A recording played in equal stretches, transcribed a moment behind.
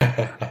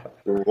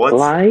What's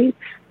Light?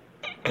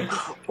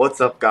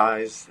 what's up,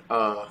 guys?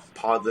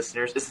 Pod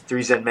listeners, it's the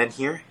Three Zen Men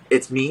here.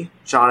 It's me,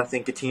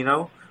 Jonathan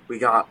Catino. We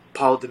got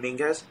Paul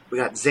Dominguez. We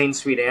got Zane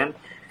Sweetan.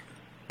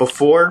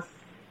 Before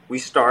we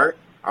start,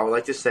 I would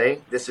like to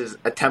say this is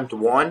attempt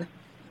one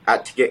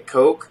at To Get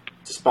Coke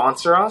to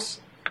sponsor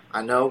us.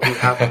 I know we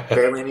have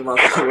barely any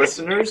monthly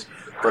listeners,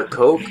 but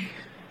Coke,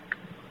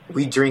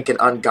 we drink an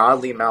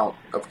ungodly amount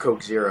of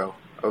Coke Zero.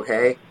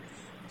 Okay,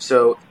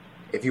 so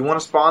if you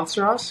want to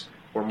sponsor us,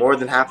 we're more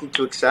than happy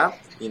to accept.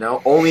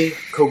 Only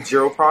Coke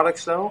Zero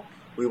products though.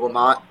 We will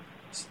not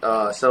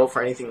settle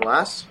for anything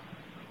less.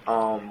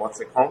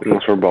 What's it called?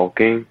 Unless we're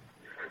bulking.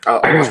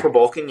 Unless we're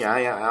bulking,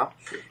 yeah.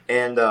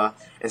 And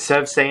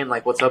instead of saying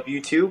like "What's up,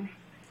 YouTube,"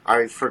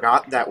 I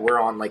forgot that we're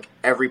on like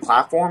every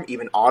platform,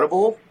 even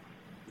Audible.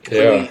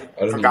 Yeah, I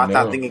didn't Forgot even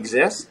that know. thing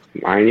exists.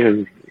 I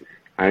didn't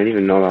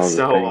even know that was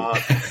So a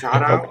shout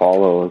thing. out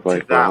Apollo was to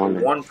like, that on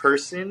it. one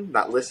person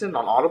that listened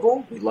on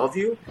Audible. We love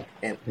you,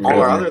 and We all love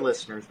our you. other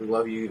listeners, we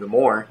love you even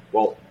more.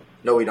 Well,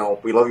 no, we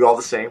don't. We love you all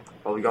the same.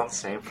 Love you all the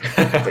same.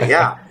 But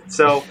yeah,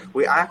 so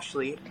we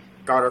actually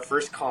got our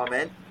first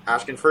comment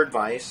asking for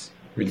advice.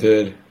 We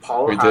did.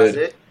 Paulo We has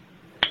did. it.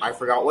 I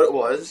forgot what it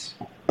was.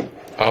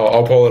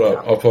 I'll pull it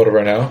up. I'll pull it up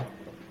right now.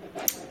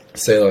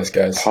 Say less,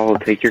 guys. Apollo,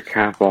 take your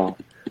cap off.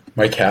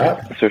 My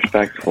cap?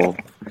 Disrespectful.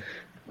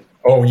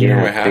 Oh, you mean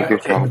Yeah, my hat? take your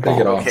Come and cap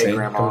take it off. off, Okay, Zane.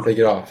 Grandma. Come and take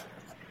it off.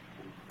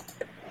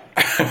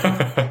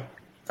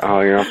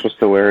 Oh, you're not supposed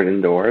to wear it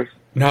indoors?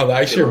 No,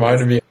 that actually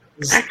reminded me.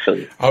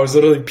 Actually. I was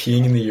literally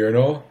peeing in the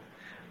urinal,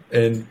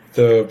 and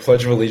the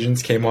Pledge of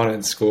Allegiance came on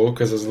in school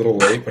because I was a little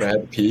late, but I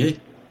had to pee.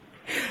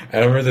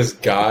 And I remember this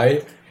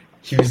guy,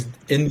 he was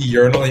in the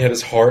urinal, he had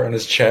his heart on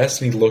his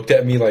chest, and he looked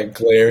at me like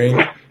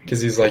glaring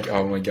because he's like,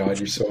 "Oh my God,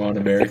 you're so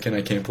un-American.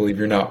 I can't believe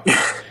you're not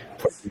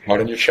putting your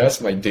heart on your chest."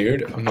 I'm like,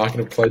 dude, I'm not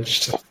going to pledge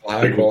to the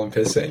flag while I'm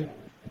pissing.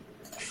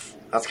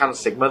 That's kind of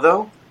Sigma,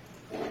 though.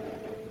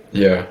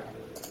 Yeah.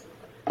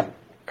 All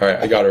right,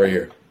 I got it right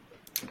here.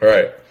 All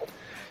right.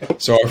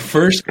 So our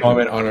first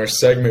comment on our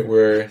segment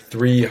were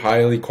three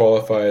highly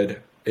qualified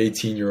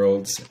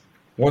 18-year-olds,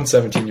 one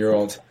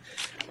 17-year-old,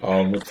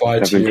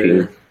 replied to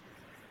 17.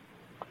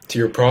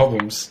 your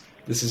problems.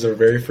 This is our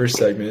very first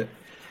segment,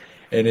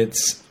 and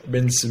it's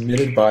been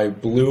submitted by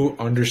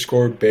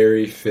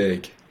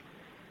blue_berry_fig.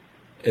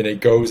 And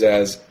it goes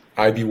as,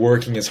 "I be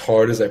working as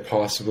hard as I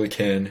possibly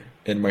can,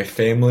 and my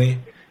family,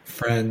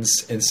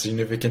 friends, and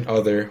significant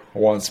other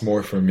wants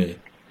more from me.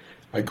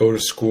 I go to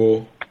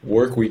school,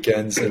 work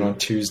weekends, and on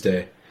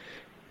Tuesday,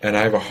 and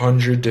I have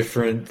 100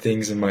 different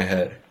things in my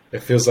head.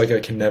 It feels like I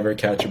can never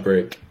catch a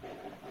break."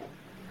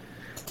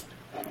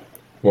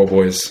 Well,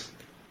 boys,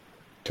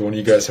 do one of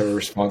you guys have a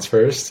response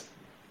first?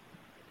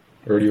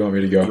 Or do you want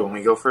me to You go? want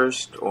me to go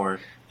first, or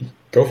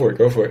Go for it,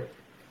 go for it.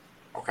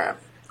 okay?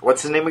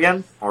 What's his name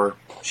again? Or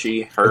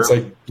she, her? It's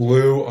like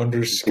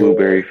blue_berry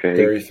Blueberry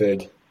fig.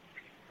 fig.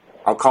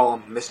 I'll call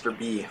him Mr.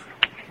 B,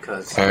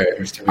 because All right,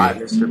 Mr. I'm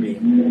B. Mr. B.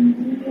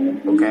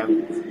 Okay,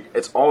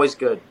 it's always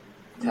good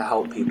to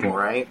help people,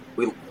 right?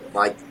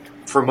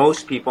 For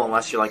most people,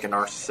 unless you're like a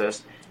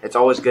narcissist, it's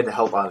always good to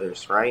help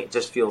others, right? It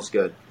just feels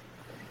good.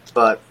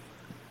 But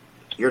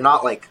you're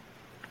not like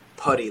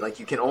putty. Like,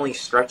 you can only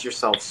stretch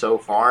yourself so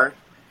far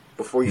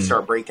before you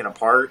start breaking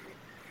apart.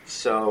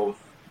 So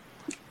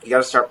you got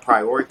to start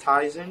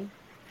prioritizing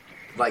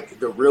like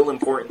the real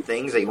important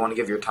things that you want to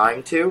give your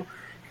time to,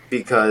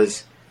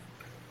 because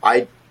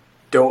I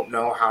don't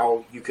know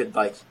how you could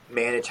like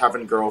manage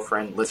having a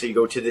girlfriend. Let's say you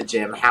go to the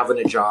gym, having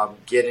a job,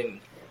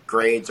 getting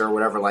grades or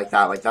whatever like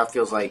that. Like, that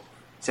feels like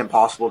it's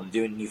impossible to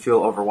do, and you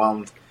feel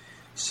overwhelmed.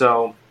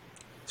 So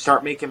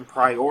start making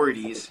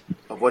priorities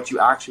of what you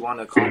actually want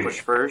to accomplish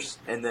first,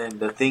 and then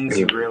the things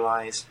you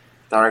realize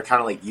that are kind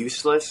of like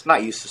useless,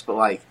 not useless, but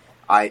like,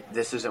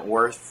 this isn't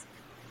worth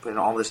putting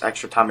all this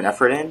extra time and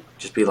effort in.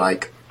 Just be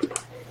like,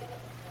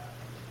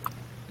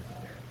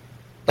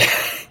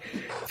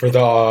 For the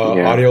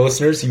audio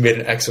listeners, he made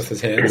an X with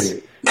his hands,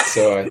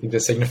 so I think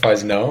this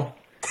signifies no.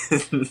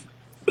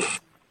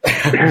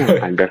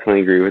 I definitely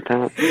agree with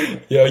that.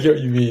 Yeah, I get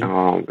what you mean.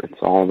 It's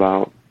all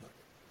about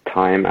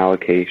time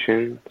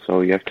allocation.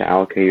 So you have to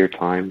allocate your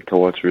time to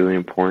what's really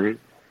important.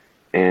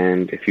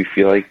 And if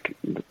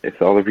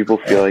other people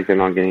feel like they're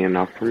not getting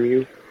enough from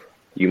you,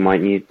 you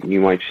might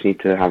just need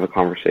to have a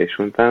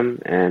conversation with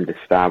them and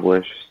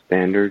establish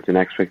standards and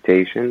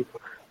expectations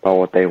about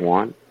what they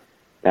want.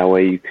 That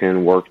way you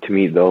can work to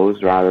meet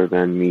those rather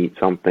than meet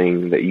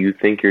something that you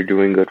think you're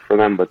doing good for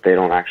them, but they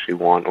don't actually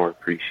want or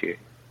appreciate.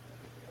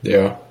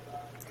 Yeah,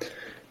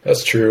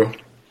 that's true.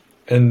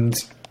 And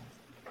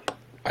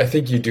I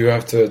think you do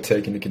have to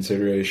take into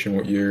consideration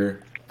what your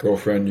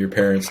girlfriend, your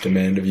parents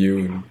demand of you,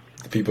 and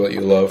the people that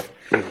you love.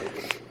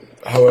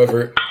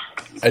 However,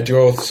 I do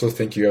also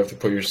think you have to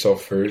put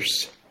yourself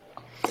first.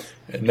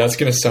 And that's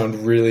going to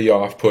sound really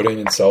off-putting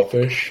and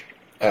selfish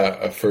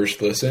at a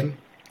first listen.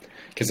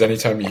 Because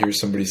anytime you hear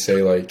somebody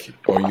say, like,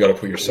 "Oh, you got to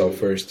put yourself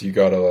first," you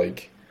got to,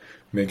 like,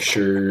 make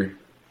sure,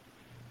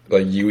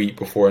 like, you eat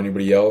before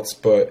anybody else.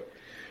 But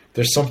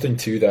there's something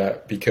to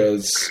that,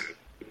 because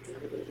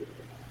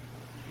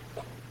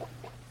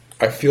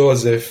I feel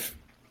as if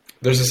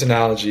there's this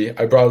analogy.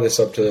 I brought this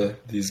up to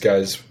these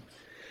guys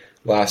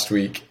last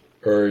week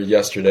or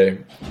yesterday,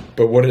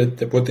 but what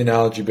the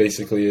analogy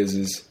basically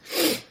is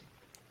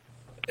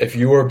if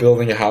you are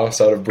building a house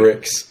out of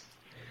bricks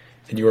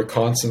and you are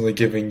constantly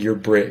giving your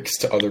bricks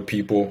to other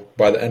people,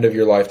 by the end of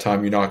your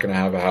lifetime, you're not going to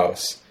have a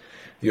house.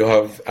 You'll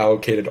have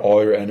allocated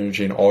all your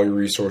energy and all your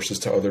resources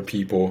to other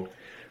people,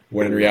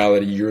 when in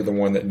reality, you're the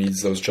one that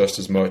needs those just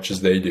as much as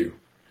they do.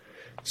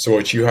 So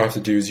what you have to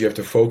do is you have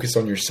to focus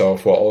on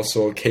yourself while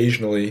also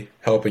occasionally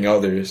helping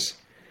others.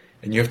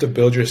 And you have to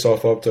build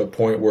yourself up to a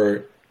point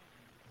where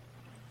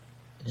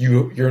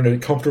you're in a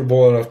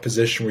comfortable enough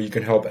position where you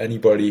can help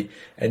anybody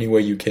any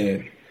way you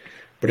can.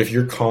 But if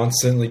you're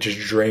constantly just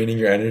draining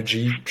your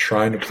energy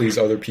trying to please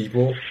other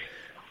people,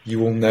 you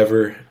will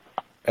never,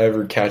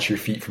 ever catch your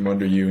feet from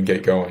under you and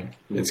get going.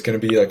 It's going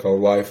to be like a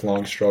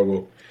lifelong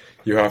struggle.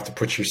 You have to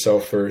put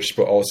yourself first,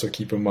 but also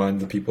keep in mind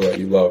the people that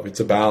you love.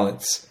 It's a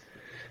balance.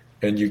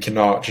 And you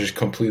cannot just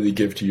completely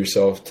give to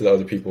yourself to the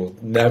other people.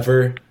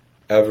 Never,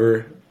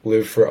 ever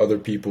live for other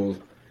people,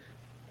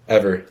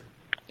 ever.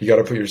 You got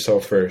to put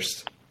yourself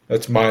first.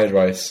 That's my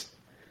advice.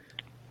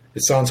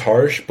 It sounds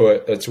harsh,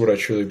 but that's what I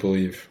truly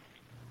believe.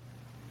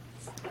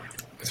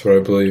 That's what I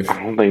believe.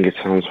 I don't think it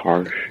sounds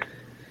harsh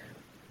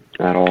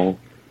at all.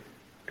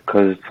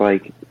 Because it's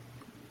like,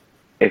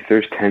 if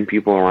there's 10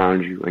 people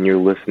around you and you're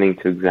listening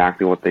to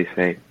exactly what they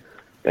say,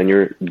 then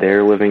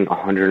they're living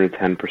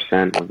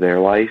 110% of their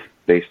life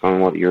based on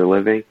what you're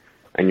living,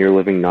 and you're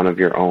living none of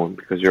your own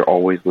because you're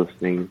always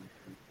listening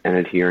and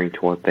adhering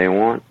to what they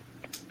want.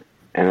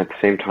 And at the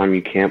same time,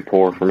 you can't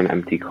pour from an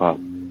empty cup.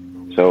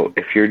 So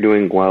if you're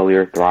doing well,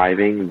 you're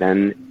thriving,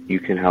 then you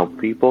can help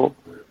people.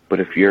 But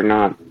if you're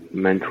not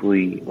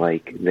mentally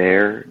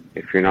there,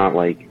 if you're not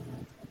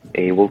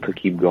able to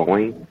keep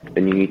going,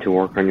 then you need to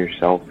work on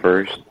yourself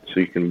first so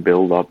you can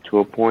build up to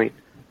a point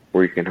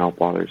where you can help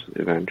others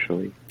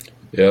eventually.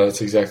 Yeah,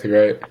 that's exactly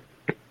right.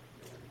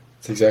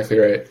 That's exactly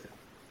right.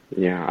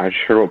 Yeah, I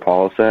just heard what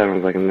Paul said, and I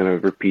was like, I'm going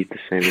to repeat the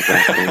same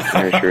exact thing.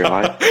 I just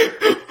realized.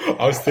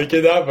 I was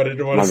thinking that, but I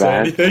didn't want to say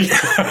anything.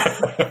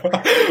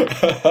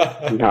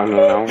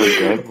 No, we're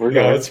good. We're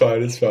good. No,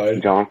 it's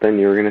fine. Jonathan,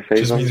 you were going to say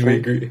just something? Just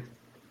means we agree.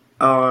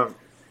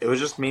 It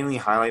was just mainly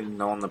highlighting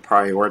on the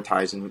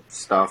prioritizing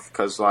stuff,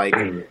 because,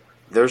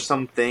 there's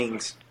some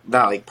things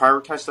that,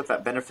 prioritize stuff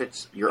that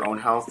benefits your own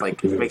health,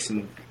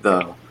 mixing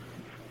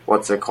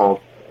what's it called?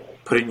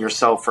 Putting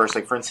yourself first,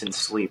 for instance,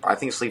 sleep. I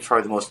think sleep's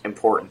probably the most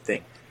important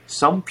thing.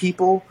 Some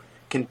people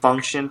can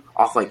function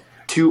off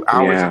 2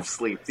 hours of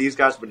sleep. These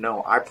guys would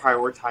know I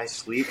prioritize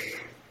sleep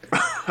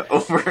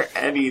over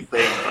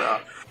anything, bro.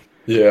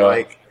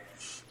 Yeah.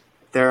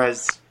 There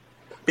has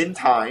been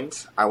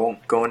times, I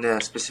won't go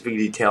into specific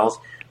details,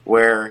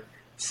 where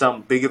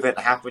some big event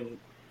happened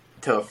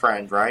to a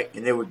friend, right?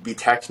 And they would be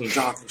texting me,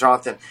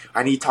 Jonathan,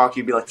 I need to talk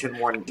to you. Be 10 in the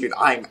morning. Dude,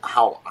 I'm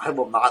out. I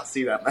will not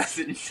see that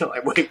message until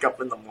I wake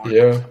up in the morning.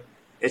 Yeah.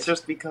 It's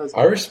just because...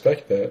 I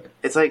respect that.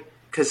 It's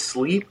because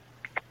sleep,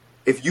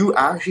 if you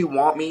actually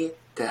want me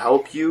to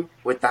help you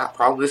with that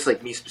problem, this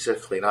is me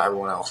specifically, not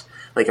everyone else.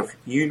 If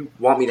you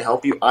want me to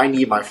help you, I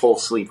need my full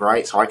sleep,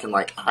 right? So I can,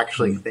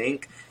 actually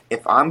think.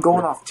 If I'm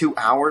going off 2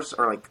 hours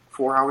or,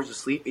 4 hours of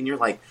sleep, and you're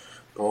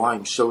bro,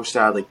 I'm so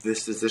sad,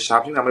 this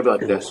happening, I'm going to be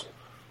like this.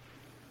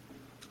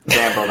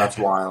 Damn, bro, that's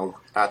wild.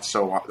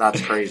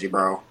 That's crazy,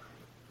 bro.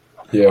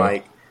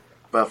 Yeah.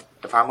 But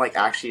if I'm,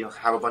 actually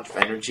have a bunch of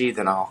energy,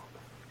 then I'll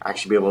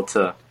actually be able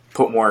to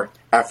put more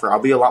effort. I'll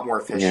be a lot more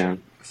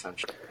efficient,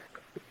 essentially.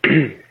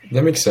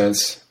 That makes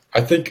sense.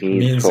 I think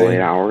me and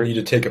Zane need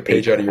to take a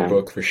page out of your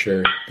book for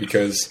sure,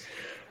 because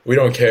we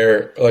don't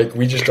care.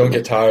 We just don't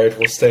get tired.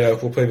 We'll stay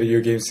up. We'll play video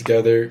games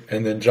together.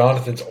 And then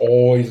Jonathan's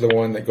always the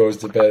one that goes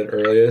to bed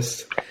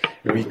earliest.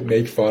 We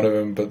make fun of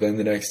him, but then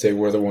the next day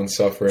we're the ones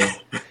suffering.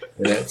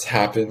 And it's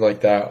happened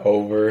like that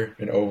over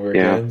and over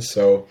again.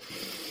 So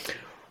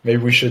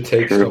maybe we should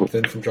take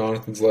something from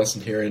Jonathan's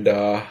lesson here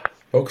and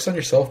focus on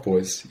yourself,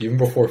 boys, even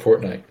before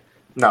Fortnite.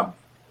 No?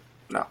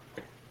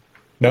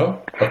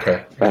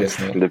 Okay. I guess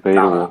not.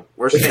 Debatable. Nah,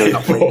 we're staying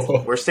up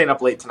late. We're staying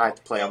up late tonight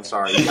to play. I'm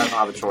sorry. You guys don't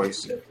have a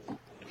choice.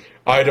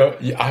 I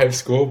have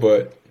school,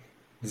 but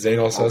Zane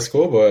also has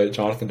school, but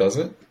Jonathan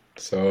doesn't.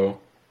 So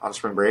on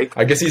spring break?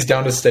 I guess he's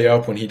down to stay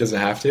up when he doesn't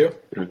have to.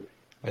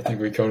 I think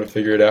we come to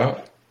figure it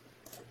out.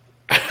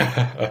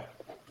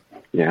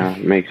 Yeah,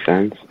 makes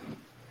sense.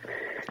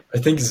 I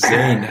think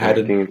Zane had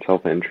acting in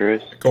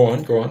self-interest. Go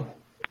on.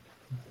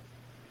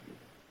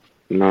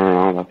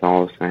 No, that's all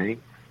I was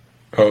saying.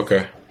 Oh,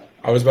 okay.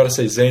 I was about to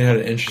say Zane had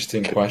an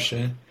interesting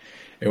question,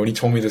 and when he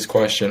told me this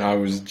question, I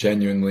was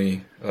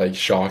genuinely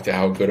shocked at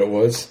how good it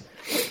was.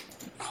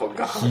 Oh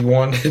God. He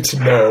wanted to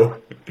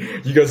know.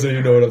 You guys don't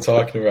even know what I'm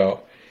talking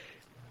about.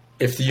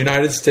 If the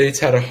United States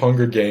had a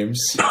Hunger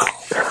Games,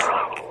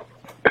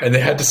 and they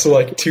had to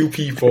select 2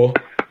 people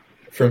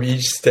from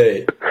each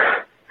state,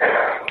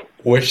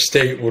 which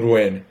state would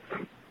win?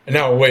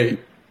 Now, wait.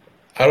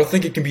 I don't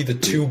think it can be the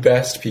 2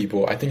 best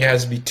people. I think it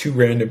has to be 2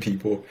 random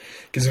people.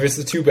 Because if it's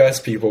the 2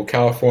 best people,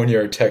 California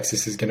or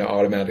Texas is going to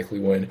automatically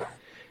win.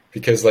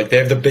 because like they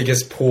have the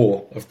biggest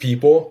pool of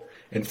people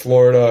in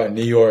Florida and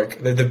New York.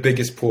 They're the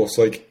biggest pool,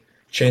 so like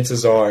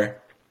chances are,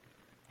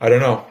 I don't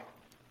know,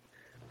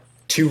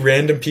 2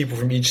 random people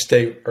from each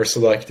state are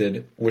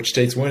selected. Which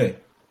state's winning?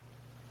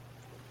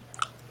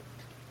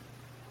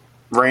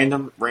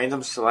 Random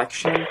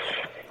selection,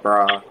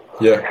 bruh.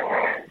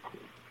 Yeah.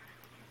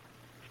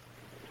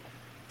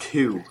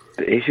 2.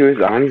 The issue is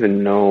I don't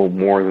even know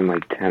more than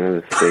like 10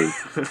 of the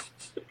states.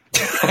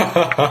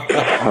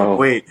 So,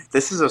 Wait,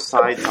 this is a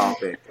side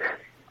topic.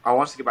 I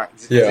want us to get back.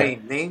 Yeah.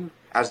 Zane, name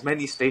as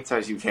many states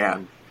as you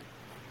can.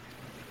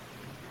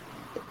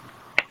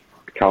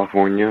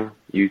 California,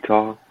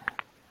 Utah,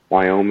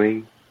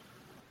 Wyoming,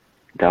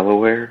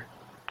 Delaware,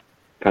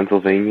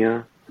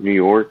 Pennsylvania, New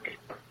York,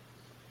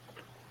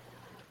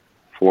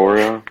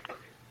 Florida,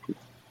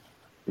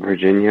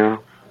 Virginia,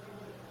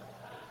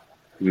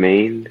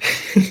 Maine,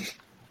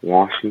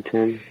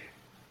 Washington,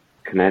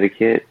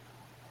 Connecticut,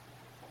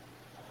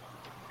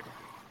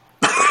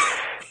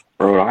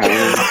 Rhode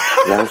Island.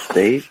 Is that a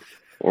state?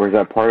 Or is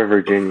that part of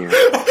Virginia?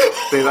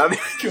 Say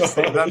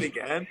that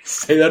again.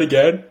 Say that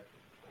again.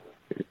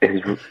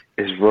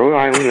 Is Rhode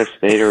Island a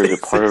state or is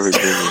it part of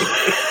Virginia?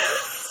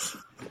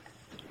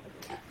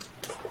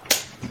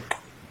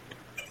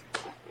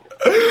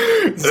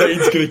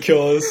 Zane's gonna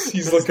kill us.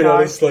 He's looking at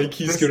us like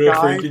he's this gonna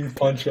guy- freaking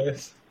punch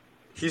us.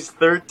 He's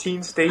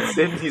 13 states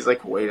in. He's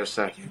like, wait a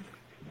second.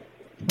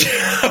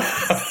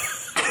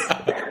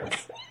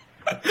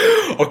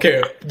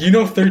 Okay, you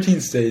know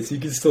 13 states. You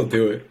can still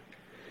do it.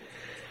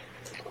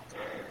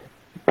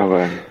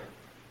 Okay.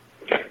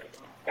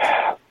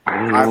 I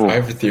don't I've- know. I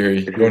have a theory.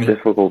 It's You a want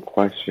difficult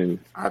question.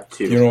 I have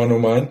 2. to know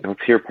mine?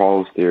 Let's hear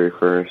Paul's theory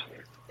first.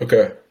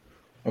 Okay.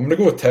 I'm gonna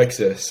go with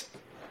Texas.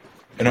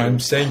 And I'm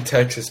saying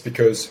Texas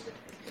because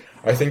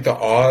I think the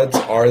odds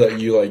are that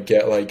you like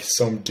get like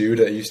some dude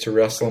that used to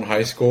wrestle in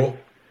high school,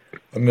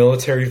 a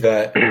military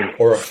vet,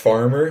 or a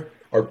farmer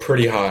are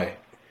pretty high.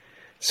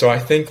 So I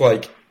think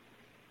like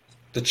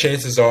the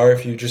chances are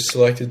if you just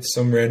selected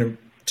 2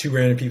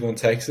 random people in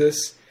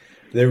Texas,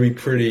 they would be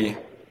pretty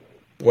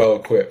well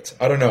equipped.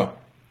 I don't know.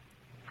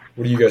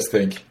 What do you guys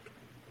think?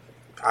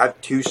 I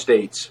have 2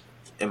 states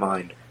in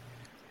mind.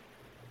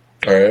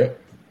 All right.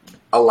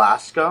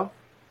 Alaska.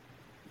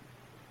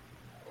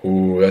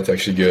 Ooh, that's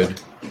actually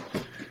good.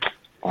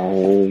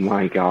 Oh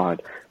my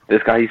god.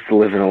 This guy used to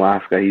live in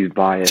Alaska. He's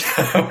biased.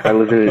 I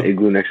live in an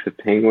igloo next to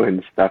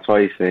penguins. That's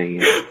why he's saying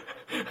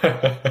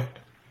it.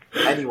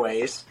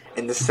 Anyways,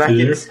 in the second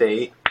Here?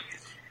 state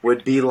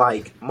would be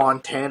like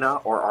Montana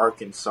or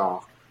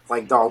Arkansas.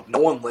 Like, dog, no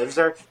one lives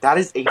there. That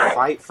is a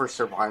fight for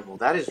survival.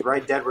 That is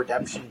Red Dead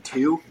Redemption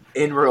 2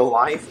 in real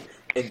life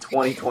in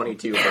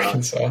 2022, bro.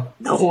 Arkansas.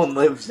 No one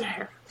lives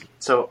there.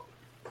 So,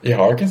 Yeah,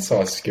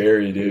 Arkansas is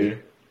scary,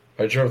 dude.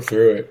 I drove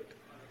through it.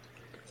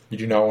 You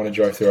do not want to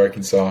drive through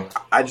Arkansas.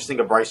 I just think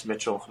of Bryce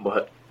Mitchell,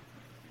 but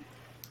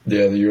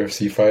Yeah, the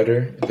UFC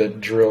fighter that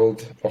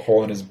drilled a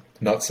hole in his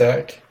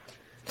nutsack.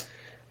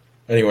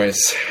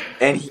 Anyways,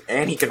 and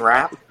he can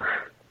rap.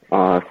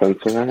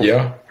 Censor that?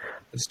 yeah,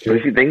 that's But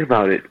if true. you think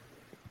about it,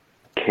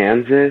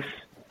 Kansas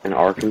and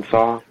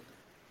Arkansas,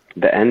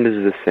 the end is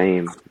the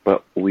same,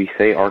 but we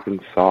say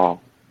Arkansas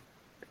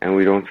and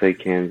we don't say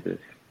Kansas.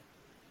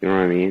 You know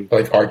what I mean?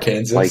 Like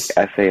Arkansas. Like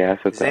SAS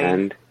at the Zane,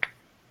 end.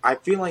 I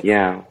feel like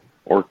Yeah.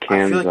 Or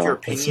I feel like your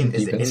Kansas. opinion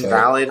That's is some deep insight.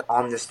 invalid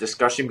on this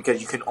discussion because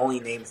you can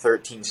only name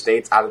 13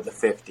 states out of the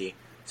 50.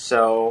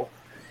 So,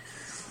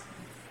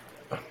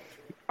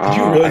 Did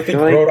you really I think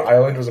feel like, Rhode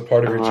Island was a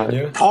part of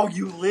Virginia? oh,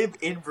 you live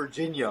in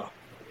Virginia.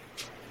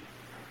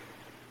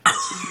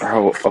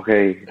 bro,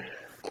 okay.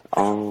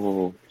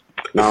 Oh.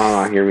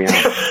 No, hear me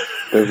out.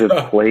 There's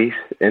a place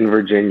in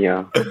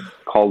Virginia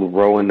called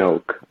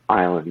Roanoke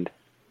Island.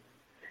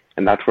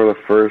 And that's where the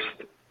first,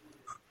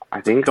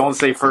 I think, Don't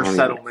say first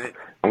I don't even- settlement.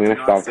 I'm Do gonna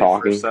not stop say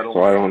talking first so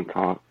settlement. I don't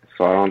talk,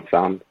 so I don't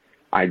sound,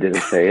 I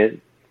didn't say it.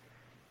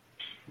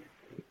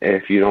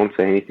 If you don't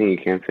say anything, you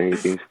can't say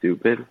anything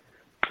stupid.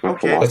 It's my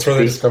Okay. That's where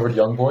they philosophy. discovered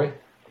Young Boy.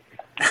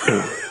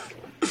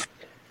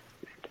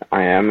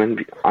 I'm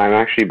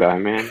actually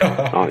Batman,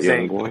 not Same.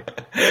 Young Boy.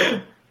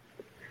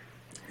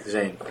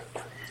 Zane.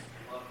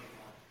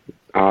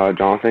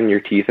 Jonathan, your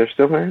teeth are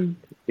still in?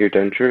 Your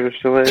dentures are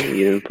still in?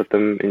 You didn't put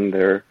them in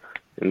the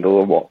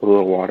little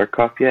water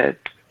cup yet?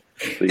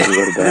 So you can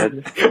go to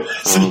bed?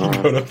 So you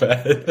can go to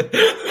bed.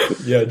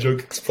 Yeah, Joke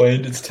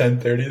explained it's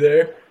 10:30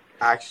 there.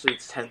 Actually,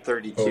 it's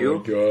 10:32. Oh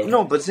my God.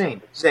 No, but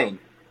Zane, It's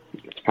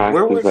past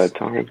Where his was-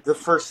 bedtime. the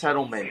first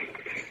settlement.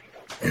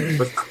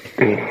 With,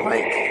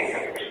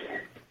 like,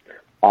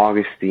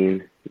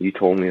 Augustine, you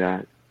told me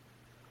that.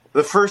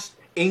 the first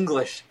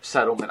English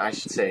settlement, I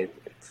should say.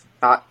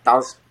 That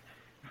was.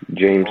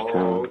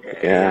 Jamestown. Okay,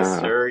 Yeah. Yes,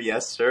 sir.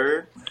 Yes,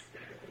 sir.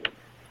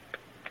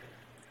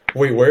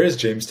 Wait, where is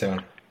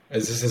Jamestown?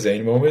 Is this a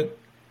Zane moment?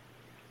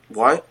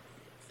 What?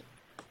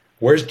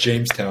 Where's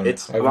Jamestown?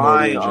 It's I have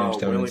by idea where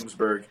Jamestown is.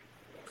 Williamsburg.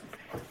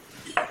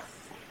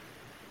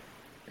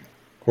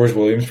 Where's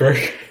Williamsburg?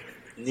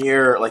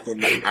 Near, like,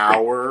 an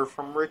hour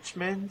from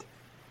Richmond.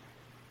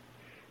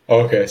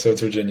 Oh, okay, so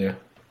it's Virginia.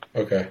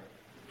 Okay.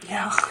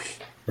 Yeah.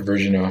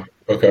 Virginia.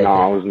 Okay. No,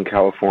 I was in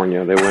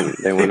California.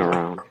 They went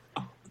around.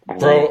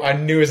 Bro, I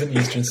knew it was an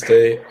Eastern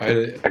state. I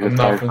I'm just not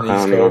started from the East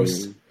clowning on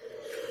Coast. you.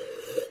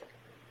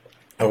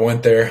 I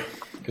went there.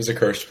 It was a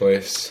cursed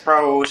place.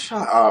 Bro,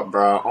 shut up,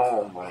 bro.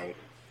 Oh my.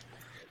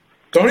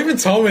 Don't even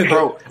tell me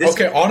Bro, that. this-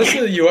 Okay,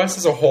 honestly, the U.S.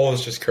 as a whole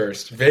is just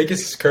cursed.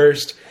 Vegas is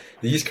cursed.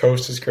 The East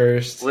Coast is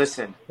cursed.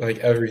 Listen, Like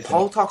everything.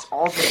 Paul talks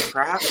all this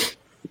crap.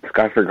 This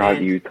guy forgot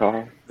And-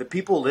 Utah. The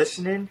people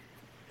listening,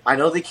 I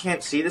know they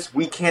can't see this.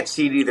 We can't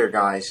see it either,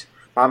 guys.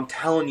 But I'm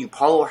telling you,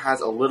 Paulo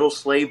has a little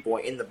slave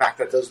boy in the back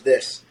that does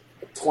this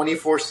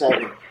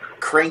 24/7,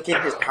 cranking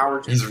his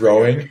power. He's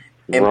rowing.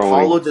 And Rowing.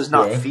 Paulo does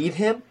not Yeah. feed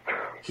him.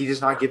 He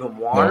does not give him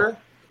water.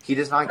 He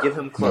does not give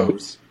him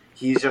clothes.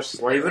 He's just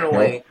slaving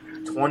away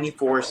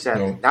 24/7.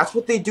 No. That's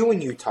what they do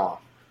in Utah.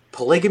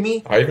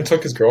 Polygamy, I even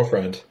took his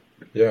girlfriend.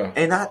 Yeah.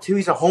 and that too.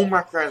 He's a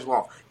homewrecker as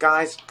well.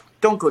 Guys,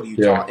 don't go to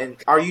Utah. Yeah. And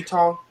our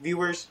Utah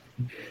viewers,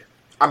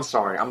 I'm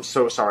sorry. I'm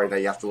so sorry that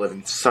you have to live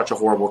in such a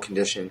horrible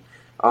condition.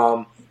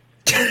 No.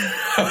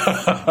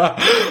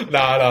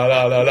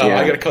 Yeah.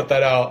 I gotta cut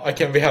that out. I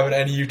can't be having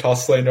any Utah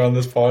slander on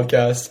this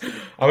podcast.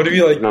 I'm gonna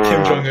be like No,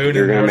 Kim Jong Un you're and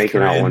gonna North make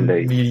it out Korean one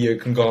day. media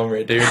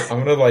conglomerate, dude. I'm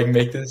gonna like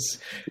make this.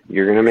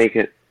 You're gonna make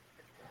it.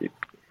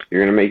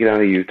 You're gonna make it out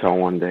of Utah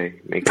one day.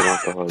 Make it out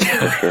the hood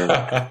for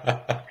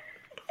sure.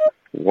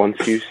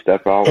 Once you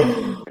step out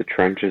the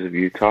trenches of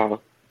Utah,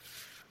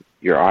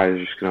 your eyes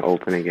are just gonna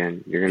open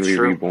again. You're gonna It's be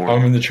true. reborn.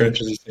 I'm in the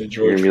trenches of St.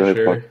 George You're for gonna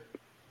be like, sure.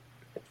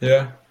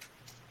 Yeah,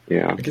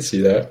 Yeah, I can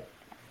see that.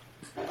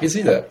 I can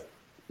see that.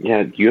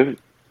 yeah.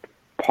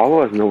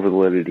 Paulo has no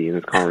validity in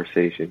this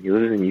conversation. He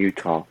lives in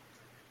Utah.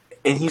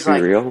 And he's For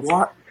like, real?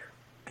 what?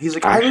 He's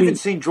like, I live Actually- in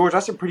St. George.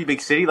 That's a pretty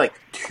big city. Like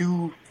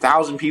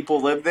 2,000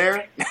 people live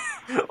there.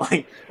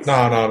 Like, No.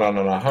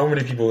 How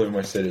many people live in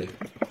my city?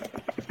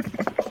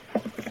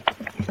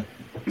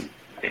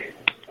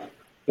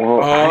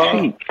 Well,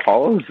 actually,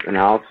 Paulo's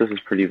analysis is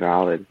pretty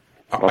valid.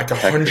 about Like the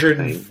Texas thing.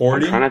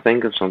 140? I'm trying to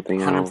think of something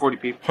else. 140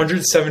 people.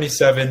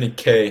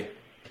 177K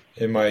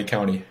in my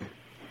county.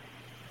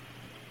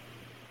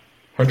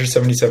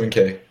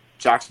 177K.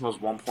 Jacksonville's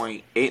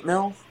 1.8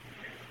 mil.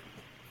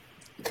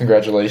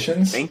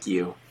 Congratulations. Thank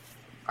you.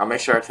 I'll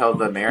make sure I tell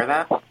the mayor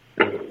that.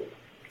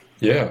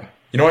 Yeah.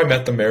 You know, I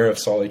met the mayor of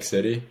Salt Lake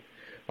City.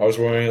 I was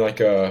wearing like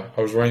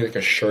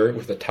a shirt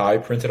with a tie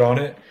printed on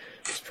it.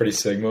 It's pretty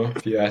Sigma,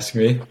 if you ask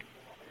me.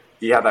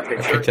 You have that I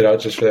picture? picked it out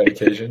just for that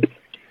occasion.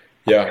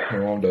 Yeah, my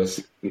mom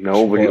does.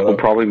 No, but Pull it you'll up.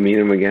 probably meet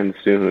him again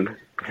soon.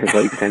 There's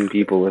like 10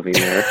 people living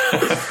there.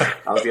 That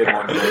was a good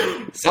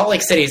one. Salt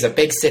Lake City is a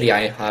big city,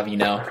 I have you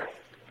know.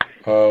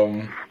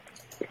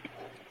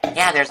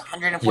 Yeah, there's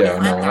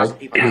 145,000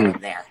 people that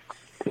live there.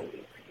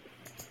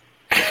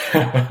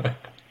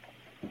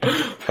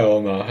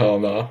 Hell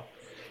no.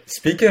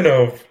 Speaking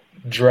of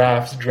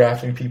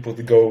drafting people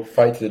to go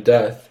fight to the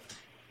death,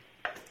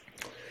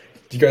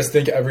 do you guys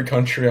think every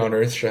country on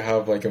Earth should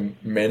have like a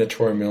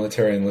mandatory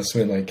military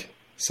enlistment like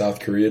South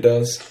Korea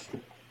does?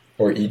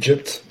 Or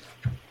Egypt?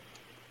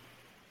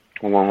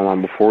 Hold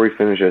on. Before we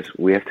finish this,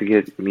 we have to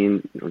get me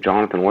and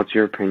Jonathan. What's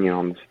your opinion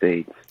on the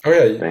states? Oh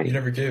yeah, you Thanks.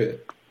 never gave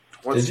it.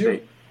 What Did you?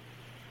 state?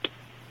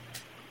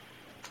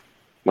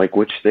 Like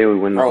which state would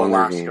win the Oh, Hunger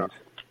Alaska. Games?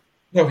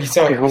 No, he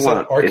said Hold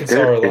on. Arkansas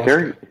or Alaska. Is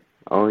there?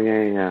 Oh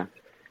yeah.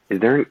 Is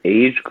there an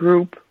age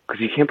group?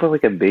 Because you can't put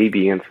like a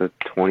baby against a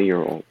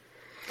 20-year-old.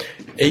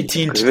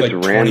 18 'Cause to if like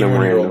it's random,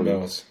 21-year-old random.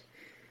 males.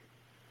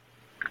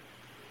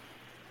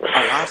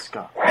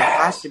 Alaska. It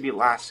has to be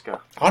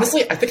Alaska.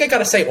 Honestly, I think I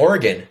gotta say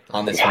Oregon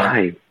on this one.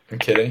 Why? I'm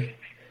kidding.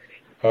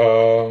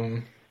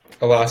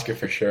 Alaska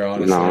for sure,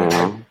 honestly.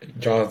 No.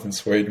 Jonathan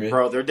swayed me.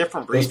 Bro, they're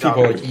different Those breeds.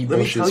 people out like there. eat Let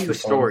me bushes tell you for a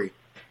fun. story.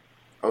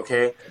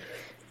 Okay?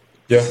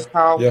 Yeah,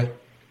 How, yeah.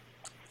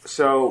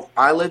 So,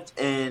 I lived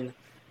in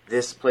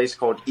this place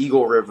called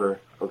Eagle River,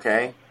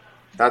 okay?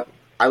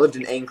 I lived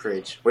in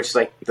Anchorage, which is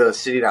like the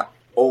city that,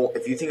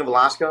 if you think of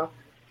Alaska,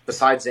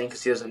 besides Zane,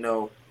 because he doesn't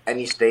know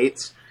any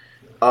states,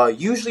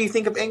 usually you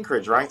think of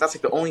Anchorage, right? That's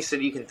like the only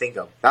city you can think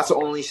of. That's the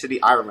only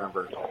city I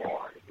remember.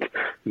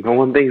 No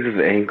one thinks it's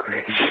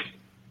Anchorage.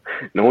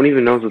 No one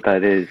even knows what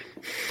that is.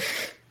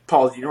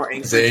 Paul, do you know where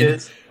Anchorage Zane?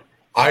 is?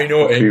 I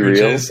know Be Anchorage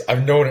real? is.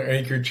 I've known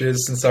Anchorage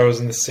is since I was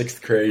in the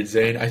 6th grade,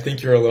 Zane. I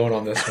think you're alone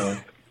on this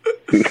one.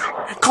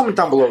 Comment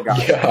down below,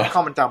 guys. Yeah.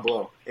 Comment down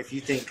below if you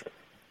think.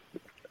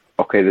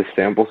 Okay, the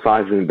sample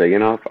size isn't big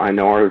enough. I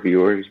know our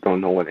viewers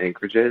don't know what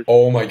Anchorage is.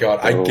 Oh my god,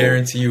 I So,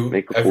 guarantee you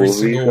make a every fool of these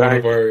single one guys.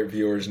 of our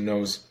viewers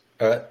knows,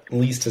 at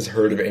least has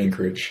heard of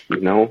Anchorage.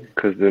 No,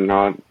 because they're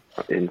not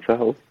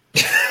incels.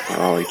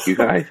 Like you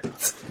guys.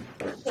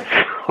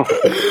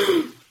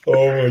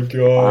 Oh my I god.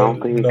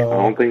 don't think. no. I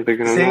don't think they're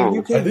gonna Zane, know. you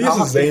I can think this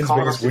is Zane's call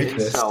biggest us an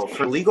weakness. incel.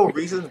 For legal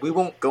reasons, we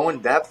won't go in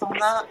depth on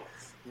that,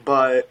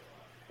 but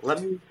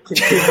let me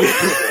continue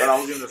what I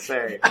was going to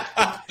say.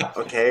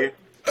 Okay?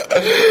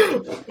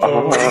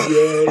 Oh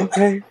my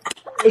Okay.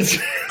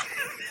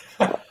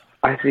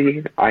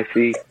 I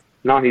see.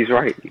 No, he's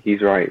right.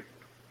 He's right.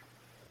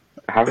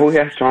 How about we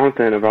ask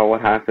Jonathan about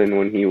what happened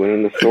when he went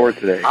in the store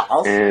today?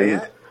 I'll say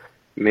and it.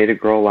 made a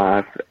girl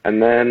laugh,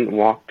 and then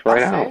walked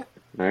right I'll say out. it.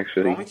 You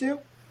Actually, want me to?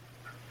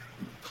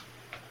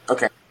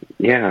 Okay.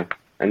 yeah.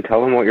 And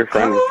tell them what your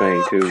friend was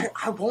saying too.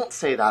 I won't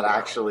say that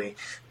actually,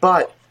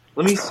 but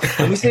let me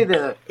say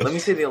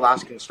the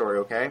Alaskan story,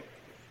 okay?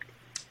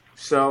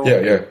 So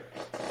Yeah.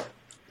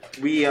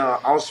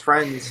 I was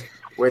friends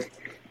with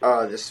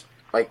this,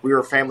 like we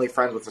were family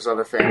friends with this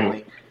other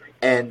family,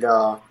 and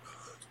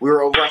we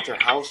were over at their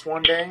house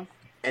one day,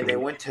 and they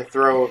went to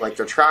throw like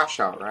their trash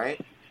out, right?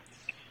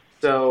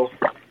 So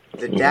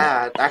the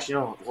dad, actually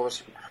no, what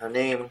was her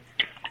name?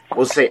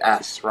 We'll say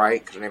S, right?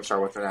 Because her name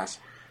started with an S.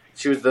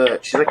 She's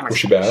Was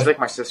she bad? like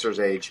my sister's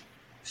age.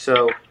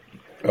 So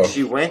Oh.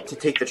 she went to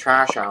take the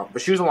trash out,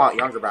 but she was a lot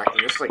younger back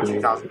then. This was like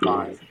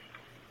 2005,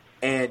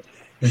 and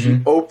she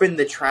Mhm. opened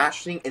the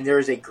trash thing, and there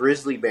was a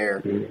grizzly bear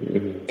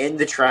in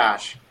the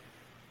trash,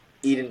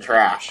 eating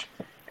trash.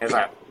 And it's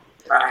like,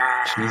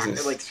 "Ah!"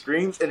 Jesus. It like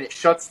screams, and it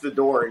shuts the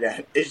door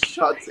again. It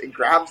shuts, it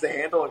grabs the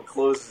handle and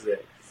closes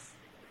it.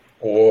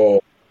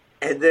 Oh.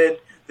 And then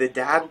the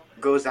dad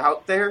goes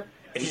out there,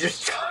 and he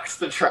just chucks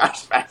the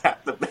trash back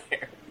at the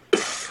bear.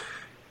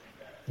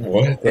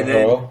 What the And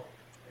then- hell?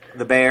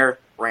 The bear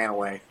ran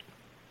away.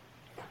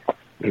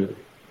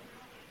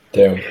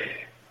 Damn.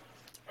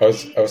 I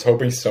was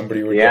hoping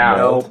somebody would Yeah. get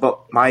No, mauled. but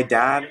my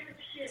dad,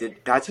 did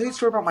I tell you a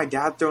story about my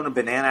dad throwing a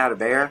banana at a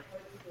bear?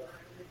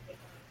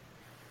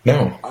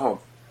 No. Oh,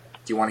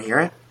 do you want to hear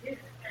it?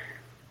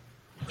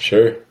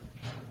 Sure.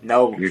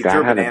 No, Your he dad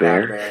threw a had a banana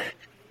at a bear? bear.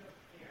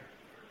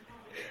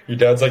 Your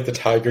dad's like the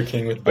Tiger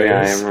King with But yeah,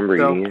 I bears. remember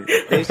So eating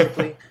it.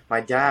 basically,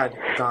 my dad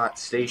got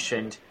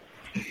stationed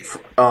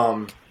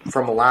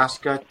from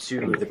Alaska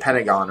to the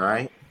Pentagon,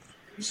 right?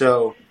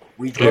 So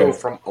we drove Yeah.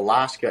 from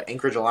Alaska,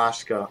 Anchorage,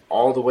 Alaska,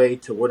 all the way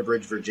to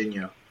Woodbridge,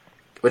 Virginia,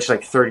 which is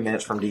like 30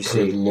 minutes from Good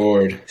DC.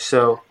 lord.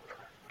 So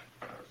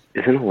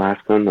Isn't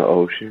Alaska in the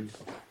ocean?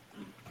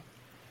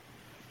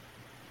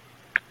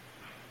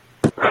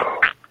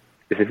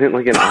 Isn't it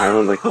like an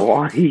island like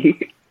Hawaii?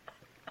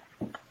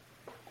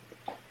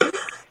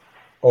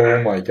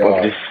 Oh my Or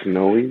god. just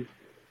snowy?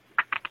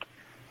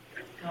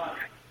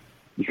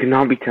 You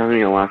cannot be telling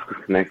me Alaska's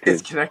it's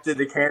connected. connected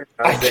to Canada.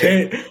 I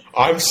can't.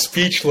 I'm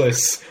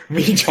speechless.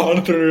 Me and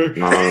Jonathan are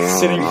No,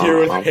 sitting here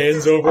with I'm-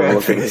 hands over I'm our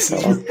looking this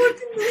faces. up.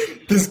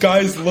 This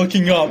guy's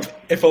looking up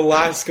if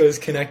Alaska is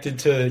connected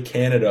to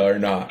Canada or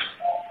not.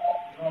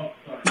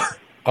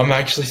 I'm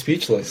actually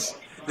speechless.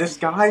 This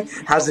guy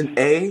has an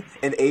A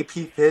in AP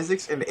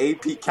Physics and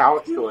AP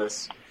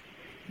Calculus.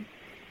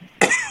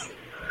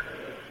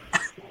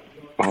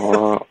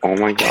 Oh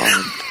my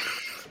god.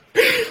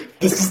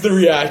 This is the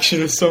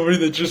reaction of somebody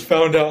that just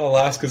found out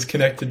Alaska's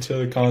connected to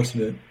the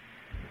continent.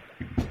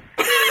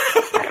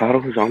 I thought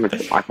it was on the.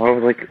 I thought it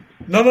was like.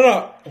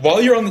 No.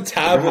 While you're on the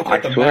tab, No, look I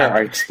at the swear, map.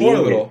 I've Explore a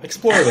seen little. it.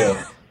 Explore a little.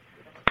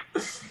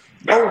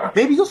 Oh,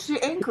 maybe you'll see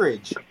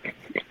Anchorage.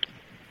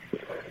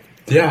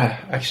 Yeah,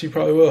 actually, you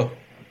probably will.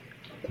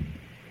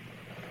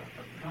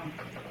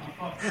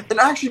 And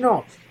actually,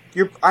 no.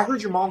 I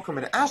heard your mom come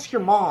in. Ask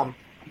your mom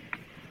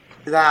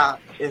that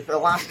if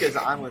Alaska is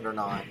an island or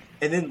not,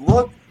 and then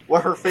look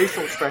what her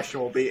facial expression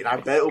will be, and I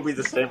bet it will be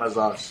the same as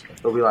us.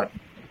 It'll be like,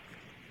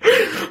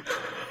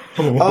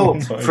 oh, my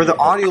for the God.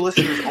 audio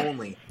listeners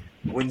only.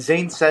 When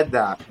Zane said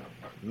that,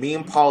 me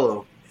and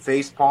Paulo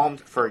face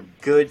palmed for a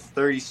good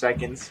 30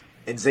 seconds,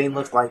 and Zane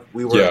looked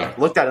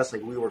at us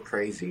like we were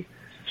crazy.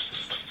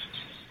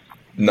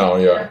 No,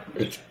 yeah.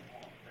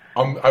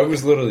 I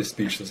was literally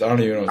speechless. I don't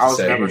even know what I to was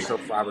say. never so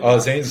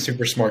flabbergasted. Zane's a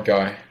super smart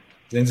guy.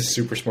 Zane's a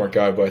super smart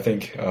guy, but I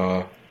think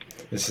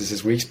this is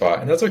his weak spot,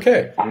 and that's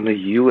okay. On the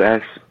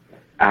U.S.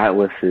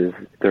 atlases,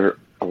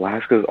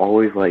 Alaska's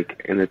always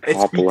like in the It's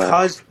top left.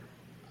 because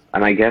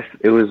And I guess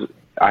it was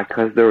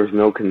because there was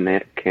no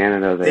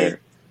Canada there.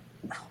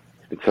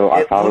 And so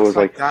I thought it looks was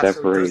like that, so it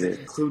doesn't separated.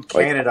 include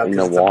like, Canada in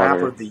because the it's a map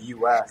water. of the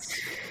U.S.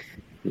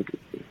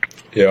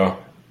 Yeah.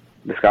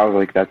 This guy was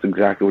like, that's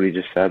exactly what he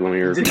just said when we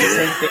You were did the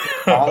same thing,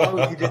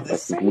 Paulo. You did the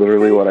That's same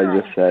literally thing. what I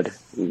just said.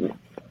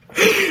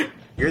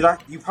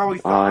 You probably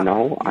thought.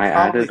 No, you I probably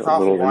added a thought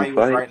little Hawaii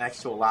was insight. right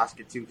next to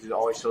Alaska too, because it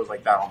always shows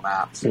like that on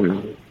maps.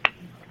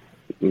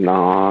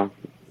 Nah,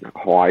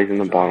 Hawaii's in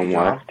the bottom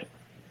Yeah.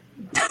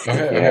 left.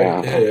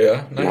 Okay,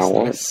 yeah. Nice, Now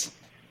what? nice.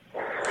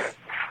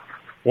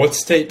 What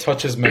state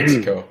touches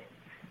Mexico?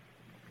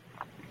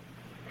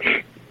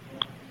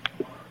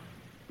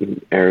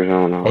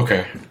 Arizona.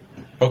 Okay.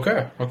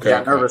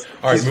 Yeah, nervous.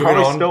 All right, He's moving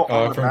probably on still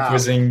on the from map.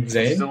 quizzing He's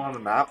Zane. still on the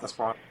map. That's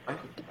fine.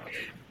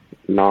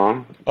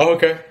 Nah, Oh,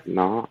 okay.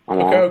 nah, I'm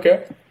Okay, off.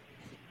 okay.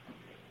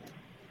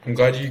 I'm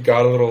glad you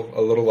got a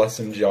little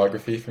lesson in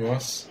geography from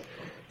us,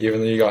 even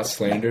though you got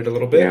slandered a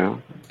little bit. Yeah,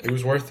 It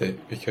was worth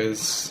it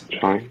because it's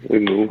fine. We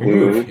move. we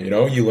move. You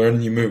know, you learn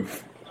and you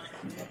move.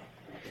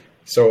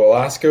 So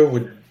Alaska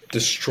would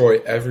destroy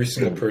every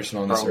single person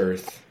on this Bro.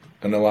 earth,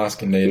 an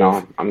Alaskan native.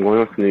 No, I'm going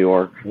with New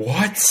York.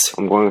 What?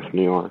 I'm going with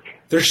New York.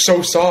 They're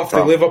so soft. They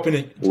Bro, live up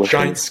in listen.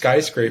 giant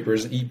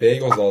skyscrapers, and eat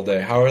bagels all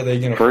day. How are they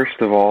gonna? First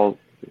of all,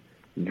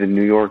 the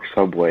New York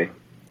subway.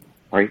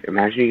 Right?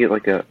 Imagine you get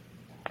like a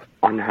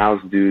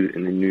unhoused dude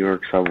in the New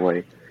York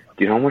subway.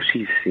 Do you know how much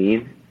he's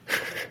seen?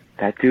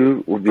 That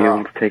dude would be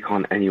Bro. able to take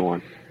on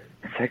anyone.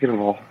 Second of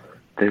all,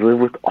 they live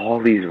with all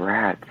these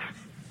rats.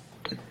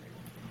 Do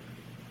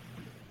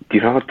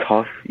you know how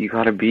tough you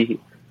gotta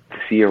be to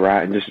see a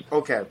rat and just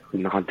Okay.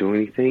 not do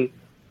anything?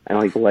 And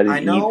like let I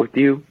it know. eat with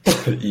you?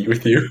 Eat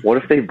with you. What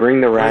if they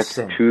bring the rats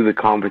Listen. to the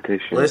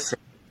competition? Listen.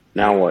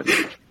 Now what?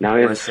 Now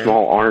he has Listen. a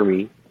small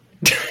army.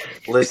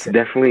 Listen.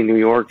 Definitely a New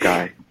York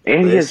guy.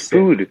 And he has Listen.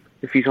 food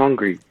if he's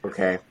hungry.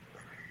 Okay.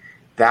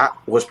 That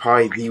was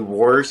probably the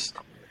worst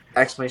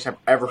explanation I've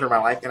ever heard in my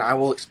life, and I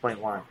will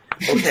explain why.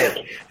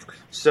 Okay.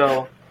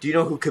 So, do you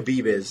know who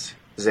Khabib is,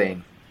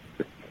 Zane?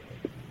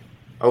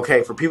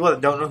 Okay, for people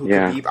that don't know who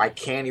Yeah. Khabib, I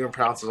can't even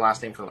pronounce his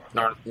last name.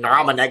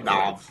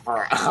 Nurmagomedov.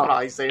 Or I don't know how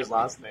you say his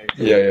last name.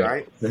 Yeah.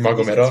 Right? He's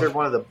considered Nurmagomedov.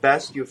 one of the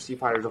best UFC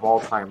fighters of all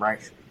time, right?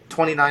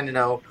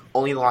 29-0,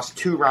 only lost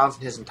 2 rounds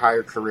in his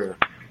entire career,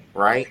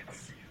 right?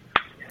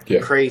 Yeah.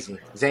 Crazy.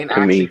 Zane To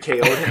actually me.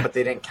 KO'd him, but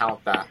they didn't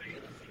count that.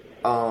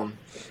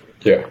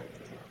 Yeah.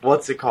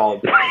 What's it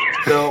called?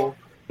 So,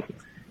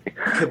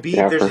 Khabib,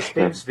 Yeah, there's for this sure.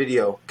 famous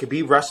video.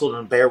 Khabib wrestled in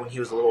a bear when he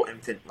was a little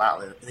infant.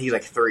 He's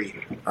like 3,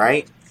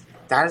 right?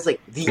 That is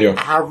like the Yeah.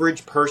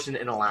 average person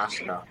in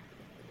Alaska.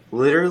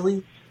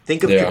 Literally,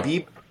 think of Yeah.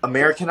 Khabib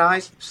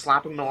Americanized,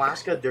 slap him in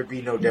Alaska, there'd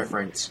be no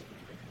difference.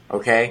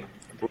 Okay?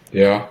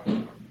 Yeah.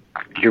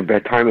 Your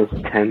bedtime is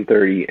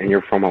 10:30 and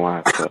you're from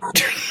Alaska.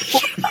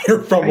 You're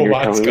from And you're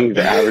Alaska. telling me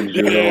the average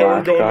dude in Yeah, we're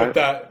Alaska? going with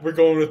that. We're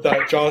going with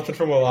that. Jonathan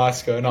from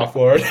Alaska, not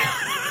Florida.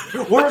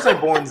 Where was I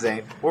born,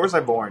 Zane? Where was I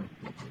born?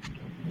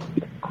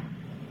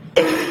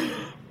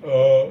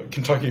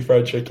 Kentucky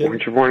Fried Chicken.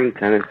 Weren't you born in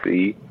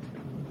Tennessee?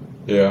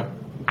 Yeah.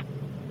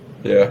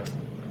 Yeah.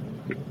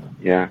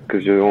 Yeah,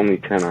 because you're the only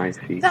 10 I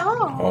see.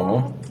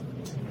 Oh.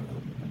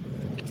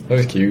 That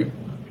was cute.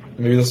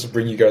 Maybe this will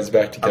bring you guys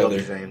back I love you,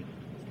 together. Zane.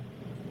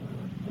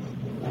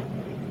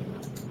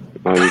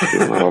 Oh, you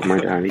too. I love my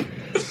daddy.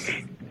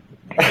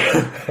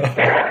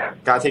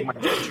 Gotta take my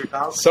t-shirt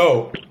out.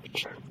 So,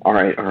 All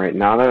right.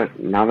 Now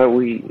that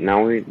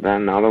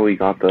we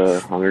got the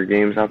Hunger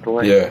Games out the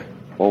way. yeah.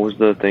 What was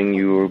the thing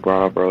you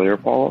brought up earlier,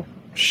 Paulo?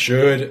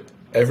 Should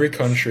every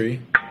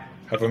country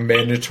have a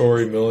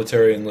mandatory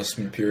military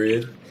enlistment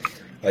period,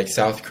 like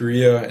South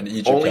Korea and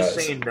Egypt Only has?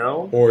 saying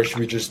no. Or should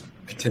we just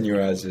continue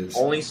as is?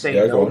 Only saying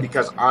Yeah, go no on.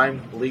 because I'm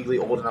legally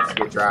old enough to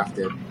get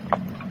drafted.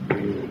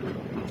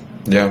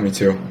 Yeah, me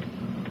too.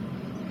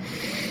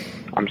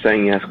 I'm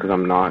saying yes because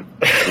I'm not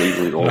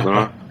legally old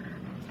enough.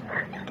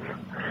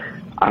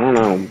 I don't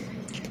know.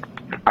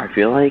 I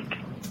feel like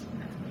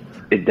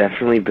it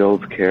definitely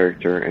builds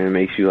character and it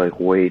makes you like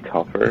way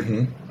tougher.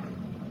 Hmm.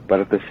 But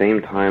at the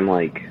same time,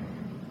 like,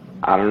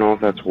 I don't know if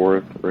that's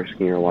worth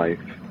risking your life.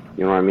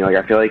 You know what I mean? Like,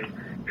 I feel like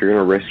if you're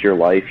gonna risk your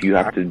life, you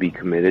have to be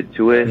committed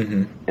to it,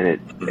 Hmm. and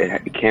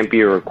it can't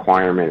be a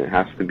requirement. It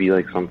has to be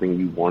like something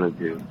you want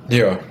to do.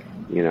 Yeah.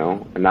 You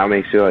know, and that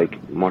makes you like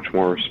much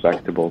more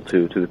respectable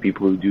too to the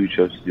people who do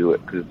just do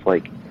it, because it's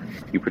like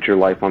you put your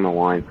life on the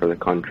line for the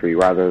country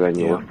rather than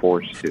you were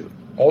forced to.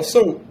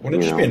 Also,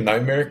 wouldn't it just be a Yeah.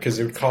 nightmare because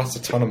it would cost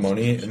a ton of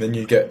money, and then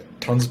you get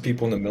tons of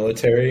people in the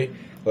military,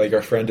 like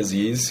our friend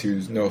Aziz,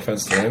 who's no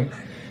offense to him,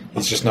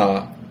 he's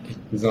not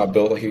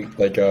built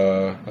like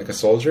a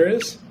soldier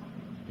is.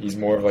 He's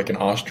more of like an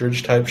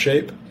ostrich type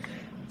shape,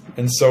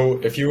 and so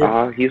if you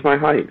were He's my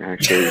height,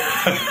 actually.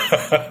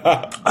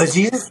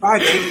 Aziz is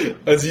 5'8".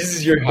 Aziz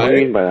is your What do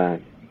you mean height, by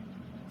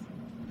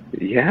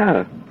that?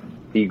 Yeah,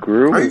 he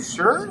grew. Are you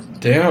sure?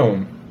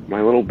 damn,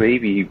 My little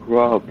baby, he grew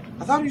up.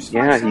 I thought he was 5'7".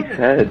 Yeah, he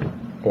said.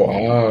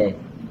 wow,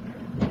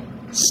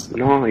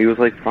 No, he was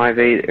like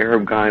 5'8",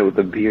 Arab guy with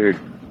a beard.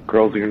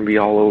 Girls are gonna be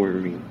all over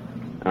me.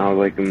 And I was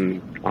like,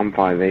 I'm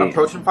 5'8",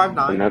 Approaching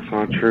 5'9". and that's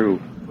not true.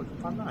 Approaching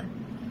 5'9".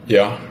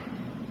 yeah.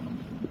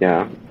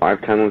 Yeah,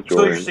 5'10" with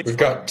So you're Jordan. 6'. We've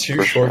got two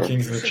For short sure.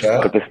 kings in the But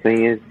chat. the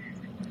thing is,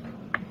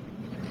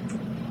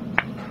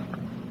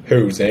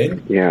 Who,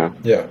 Zane? yeah,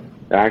 Yeah,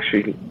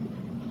 actually,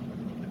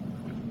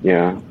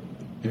 yeah,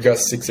 you've got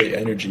 6'8"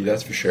 energy,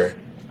 that's for sure.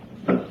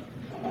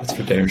 That's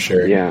for damn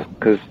sure. yeah,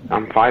 because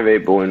I'm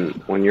 5'8",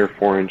 but when you're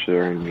 4 inches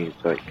around me,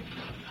 it's like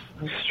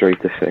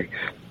straight to 6,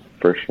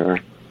 for sure.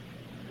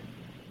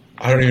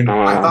 I don't even. No,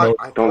 I I thought, don't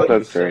I don't thought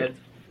you censor it. said...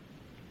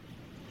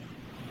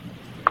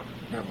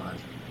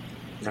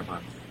 Never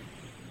mind.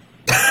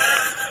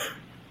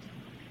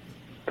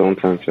 Don't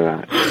censor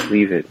that.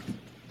 Leave it.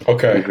 know.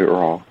 Okay. Leave it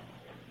raw.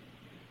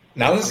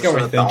 Now this has got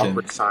me The thinking.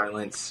 awkward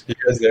silence. You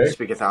guys there?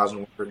 Speak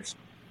 1,000 words.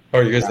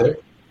 Oh, you guys there?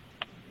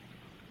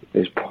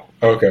 Is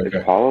Okay,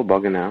 okay. Paulo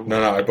bugging out?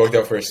 No, I bugged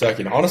out for a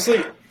second.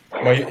 Honestly,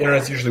 my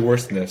internet's usually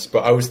worse than this,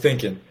 but I was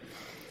thinking,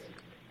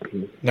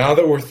 now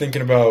that we're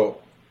thinking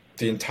about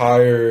the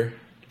entire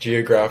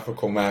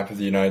geographical map of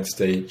the United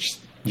States,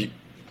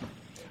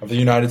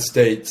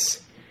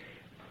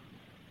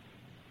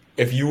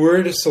 if you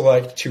were to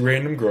select 2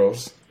 random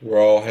girls, we're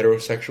all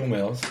heterosexual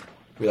males,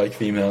 we like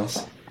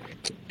females.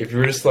 If you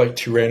were to select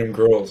 2 random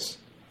girls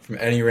from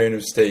any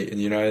random state in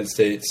the United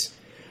States,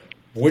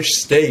 which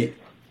state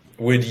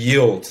would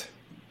yield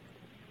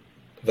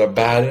the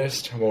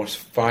baddest, most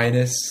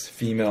finest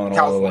female in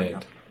all the California.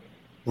 land?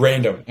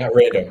 Random, not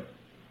random.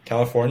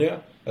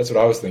 California? That's what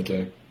I was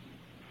thinking.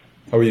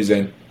 How are you,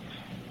 Zane?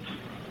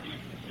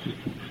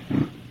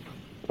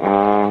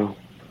 Uh,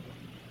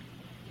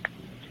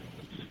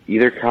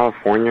 Either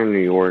California or New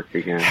York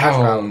again.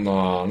 Hell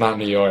no, not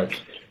New York.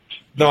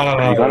 No, no,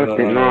 no, You no, gotta no,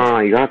 think. no, no. No,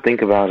 you gotta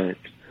think about it,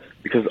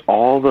 because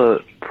all the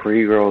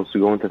pretty girls who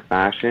go into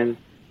fashion,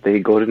 they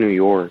go to New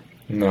York.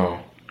 No.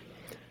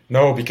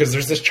 No, because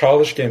there's this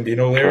Childish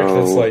Gambino lyric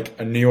that's So- like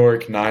a New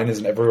York 9 is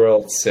an everywhere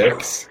else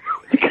 6.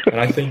 And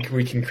I think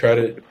we can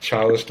credit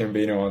Childish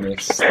Gambino on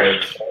this.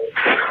 Like,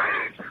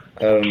 I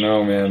don't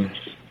know, man.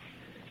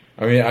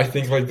 I mean, I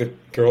think like the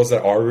girls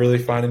that are really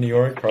fine in New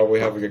York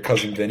probably have like a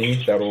cousin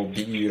Vinny that'll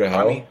beat you to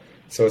hell. mean-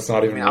 So it's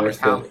not I even mean, I'm worth it.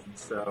 Italian,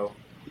 so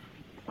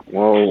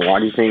Well, why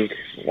do you think?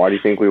 Why do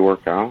you think we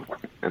work out?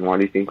 And why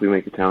do you think we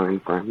make Italian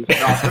friends? no,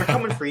 if they're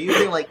coming for you.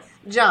 They're like,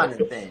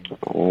 Jonathan,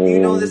 Oh, do you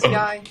know this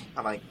guy?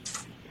 I'm like,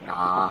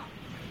 nah.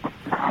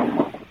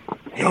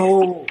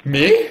 No.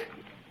 Me?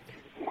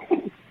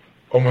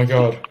 Oh my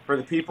god. For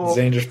the people,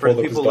 Zane just for pulled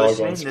the up his people dog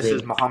listening, on this screen.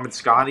 is Muhammad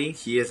Scotty.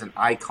 He is an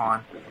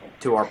icon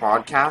to our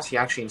podcast. He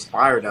actually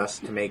inspired us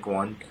to make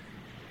one.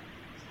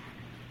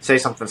 Say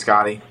something,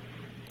 Scotty.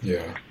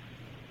 Yeah.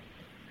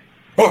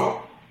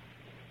 Oh!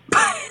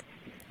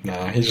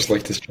 Nah, he just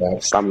licked his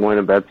chaps. Stop going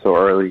to bed so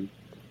early.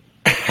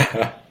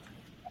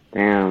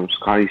 Damn,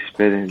 Scotty's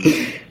spitting.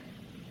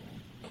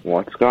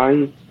 What,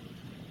 Scotty?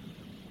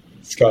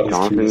 Scotty's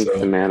Jonathan cute, needs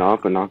to man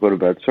up and not go to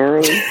bed so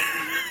early?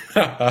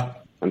 so.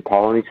 And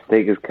Paulo needs to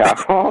take his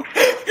cap off?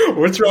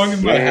 What's wrong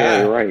with my Yeah, hat?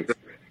 you're right.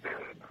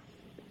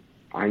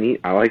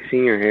 I like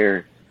seeing your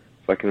hair.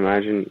 So I can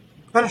imagine.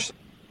 Finish.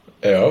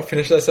 Hey, I'll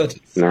finish that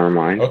sentence. Never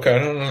mind. Okay,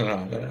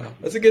 no.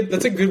 That's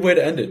a good way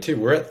to end it too.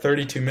 We're at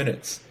 32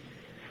 minutes.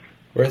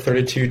 We're at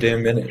 32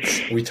 damn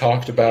minutes. We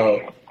talked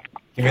about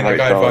giving that Alright,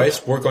 guy fellas.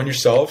 advice, work on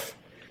yourself.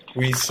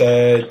 We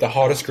said the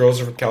hottest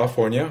girls are from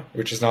California,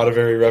 which is not a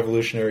very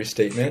revolutionary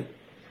statement.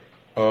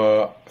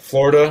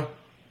 Florida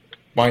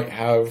might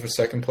have a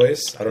second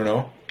place. I don't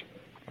know.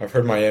 I've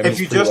heard Miami's If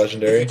you pretty just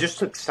legendary. if you just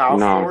took South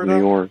No, Florida, New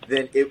York.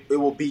 then it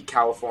will be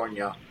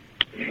California.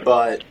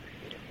 But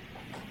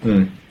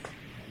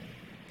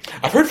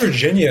I've heard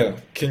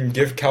Virginia can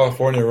give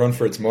California a run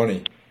for its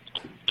money.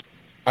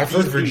 I've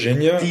heard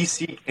Virginia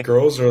DC.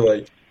 girls are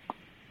like,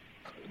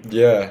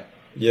 yeah.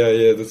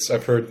 That's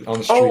I've heard on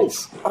the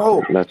streets.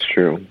 Oh, That's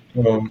true.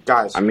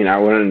 guys. I mean, I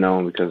wouldn't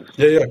know because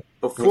Yeah.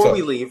 What's Before up?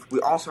 we leave, we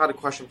also had a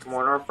question from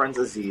one of our friends,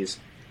 Aziz.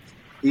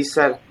 He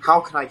said, "How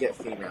can I get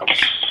females?"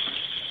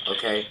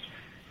 Okay,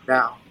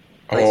 now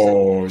like I said,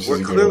 Oh, this is we're a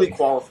good clearly one.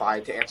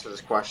 qualified to answer this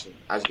question,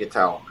 as you can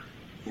tell.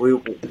 We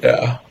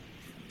Yeah.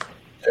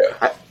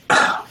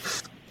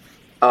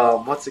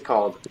 what's it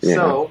called? Yeah.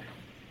 So,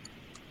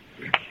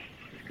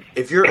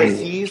 if you're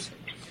Aziz,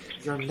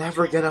 you're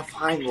never gonna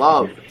find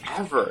love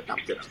ever. No, I'm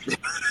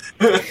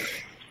kidding.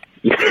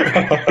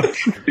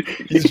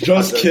 He's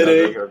just I'm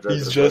kidding. joking.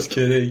 He's just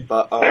kidding.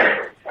 But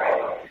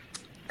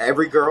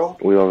every girl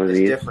we love is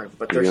these. different.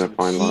 But You're there's gonna some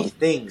find key love.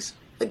 things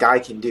a guy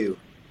can do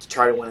to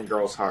try to win a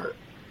girl's heart.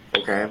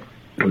 Okay.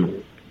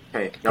 Mm.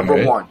 Okay. Number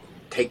Alright. one,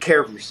 take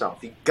care of yourself.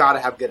 You gotta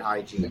have good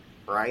hygiene,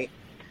 right?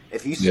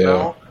 If you Yeah.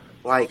 smell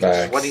like a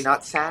Facts. sweaty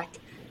nutsack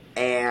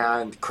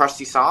and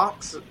crusty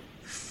socks,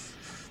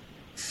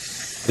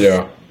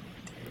 Yeah.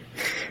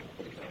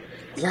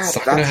 yeah, It's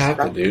not gonna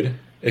happen, that- dude.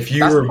 If you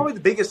That's were, probably the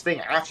biggest thing,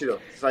 actually. Though,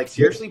 it's like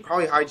seriously,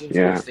 probably hygiene's the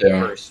Yeah. biggest thing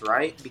Yeah. first,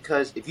 right?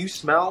 Because if you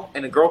smell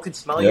and a girl can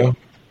smell Yeah. you,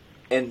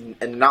 and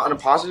not in a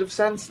positive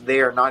sense, they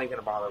are not even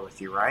gonna bother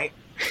with you, right?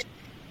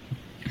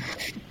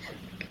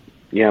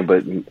 Yeah,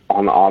 but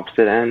on the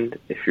opposite end,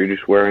 if you're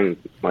just wearing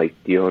like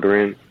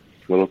deodorant,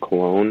 little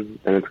cologne,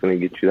 then it's gonna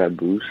get you that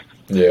boost.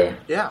 yeah,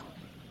 Yeah.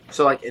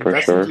 So like For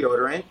invest sure. in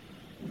deodorant.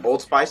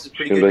 Old Spice is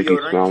pretty Seems good like you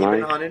deodorant. smell Keep it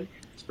nice. hunting.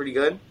 It's pretty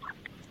good.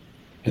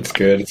 it's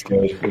good. It's good.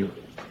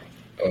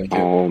 I like it.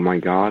 Oh my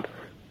god,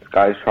 this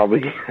guy's probably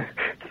this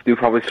dude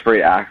probably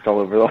sprayed Axe all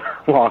over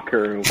the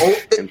locker room Oh,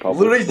 in public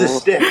literally the school.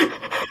 stick.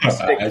 The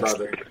stick, Axe.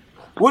 brother.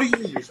 What do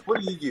you use?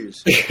 What do you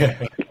use?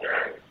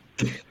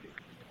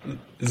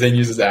 Zane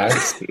uses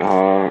axe.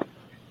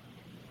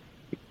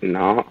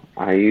 No,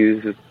 I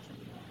use.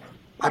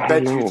 I I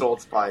bet don't you it's know.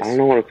 Old Spice. I don't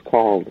know what it's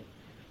called.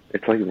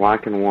 It's like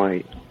black and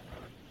white.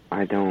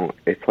 I don't.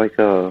 It's like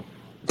a.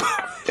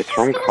 It's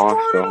from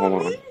Costco.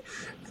 Hold on.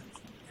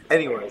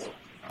 Anyways,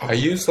 I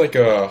use like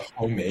a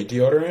homemade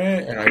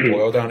deodorant, and I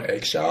boil down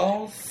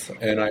eggshells,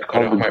 and I put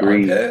called on my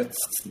Degree.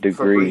 armpits.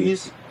 Degree.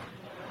 Febreze.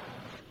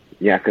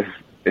 Yeah, because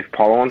if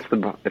Paul wants to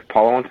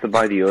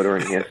buy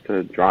deodorant, he has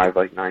to drive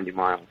like 90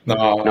 miles. No,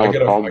 No, I it's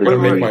gotta called make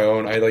Degree. my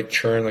own. I like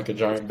churn like a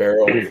giant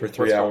barrel for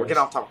 3 We're hours.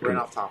 getting off topic. We're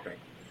getting off topic.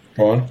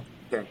 Go on.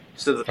 Okay.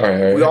 So All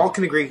right. we all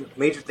can agree.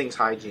 Major things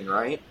hygiene,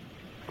 right?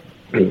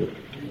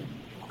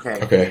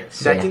 Okay. Okay.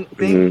 Second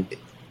thing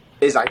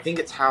is I think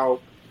it's how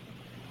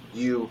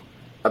you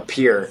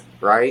appear,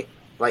 right?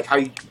 Like how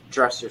you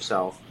dress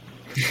yourself.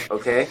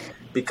 Okay?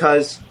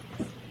 Because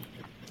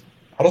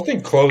I don't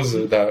think clothes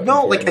are that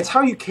No, important. like it's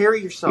how you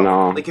carry yourself.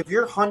 No. Like if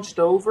you're hunched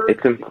over,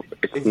 It's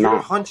if you're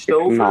not. hunched It's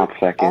over not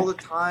second. all the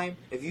time,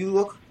 if you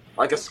look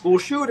like a school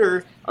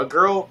shooter, a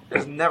girl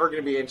is never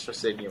going to be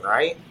interested in you,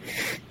 right?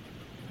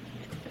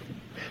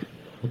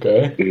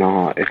 Okay.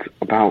 No, it's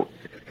about,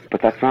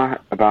 but that's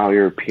not about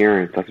your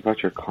appearance. That's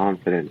about your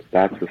confidence.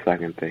 That's the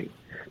second thing.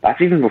 That's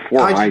even before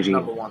Hygiene's hygiene.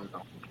 number one,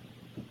 though.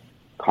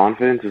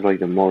 Confidence is like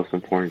the most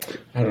important thing.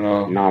 I don't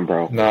know. Nah,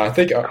 bro. Nah, I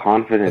think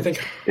Confidence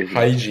is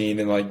hygiene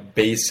and like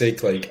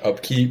basic like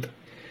upkeep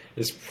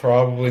is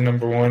probably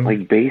number one.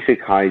 like basic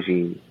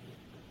hygiene.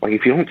 Like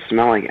if you don't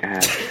smell like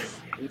ass,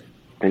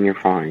 then you're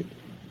fine.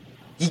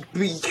 You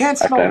can't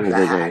At the smell end of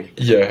the bad. day.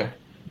 Yeah.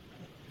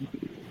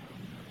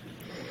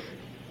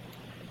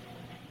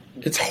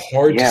 It's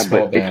hard to Yeah,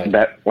 smell but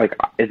bad.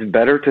 it's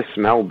better to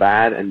smell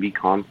bad and be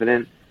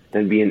confident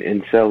than be an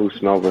incel who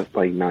smells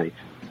like nice.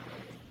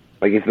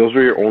 Like if those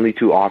were your only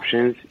two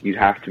options, you'd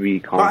have to be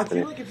But I feel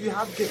confident. like if you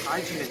have good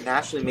hygiene, it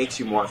naturally makes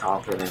you more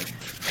confident.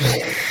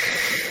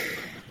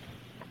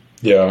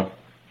 Yeah.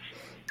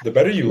 The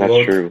better you That's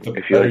look, true. the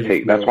If you better like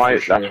take, feel, that's why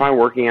for sure. that's why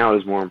working out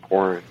is more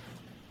important,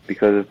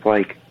 because it's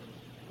like,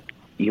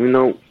 even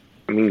though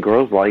I mean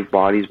girls like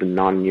bodies, but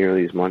not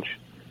nearly as much.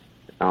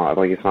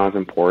 Like it's not as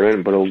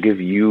important, but it'll give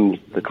you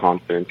the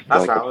confidence to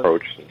That's like valid.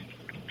 approach.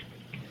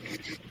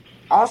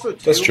 Also, too,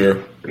 That's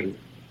true.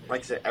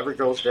 like I said, every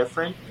girl's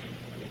different,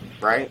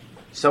 right?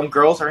 Some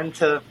girls are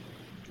into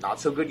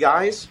not so good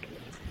guys,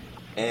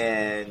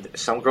 and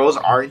some girls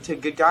are into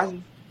good guys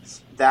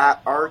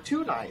that are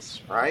too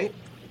nice, right?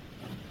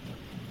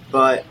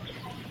 But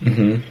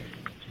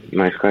Mm-hmm.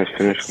 Nice guys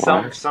finish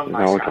Some last. nice Is that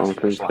what guys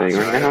Jonathan's finish saying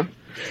last, right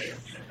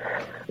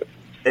right?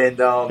 And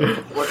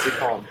what's it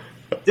called?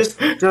 Just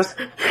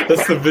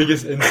That's the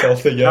biggest insult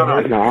thing No,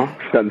 ever. now? No,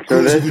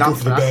 censor Who's this. the- no,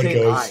 for the I'm not bad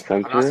saying guys.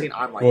 I'm not saying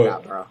I'm like What?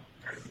 that, bro.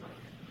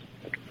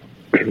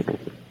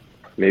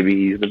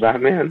 Maybe he's the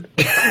Batman.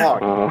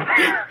 Oh,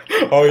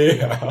 Oh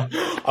yeah.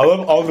 I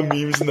love all the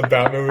memes in the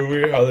Batman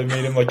movie, how they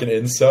made him like an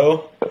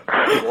incel.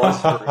 it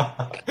was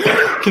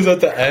Because at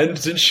the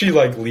end, didn't she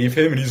like leave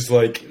him and he's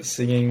like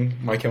singing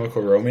My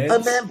Chemical Romance?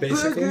 I'm at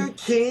basically. Burger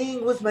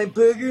King with my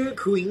Burger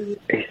Queen.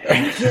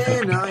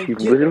 Can I She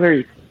get...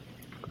 literally,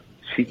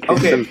 she kissed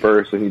Okay. him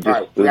first, and he just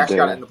Alright, we stood actually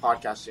got to there. end the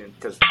podcast soon,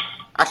 because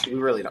actually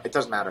we really don't. It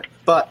doesn't matter.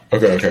 But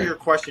Okay, to answer okay. your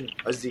question,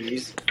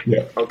 Aziz,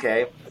 Yeah.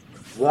 okay,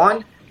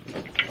 one,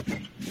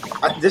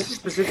 this is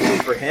specifically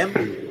for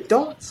him.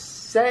 Don't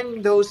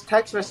send those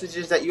text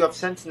messages that you have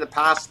sent in the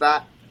past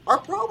that are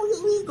probably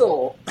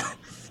illegal.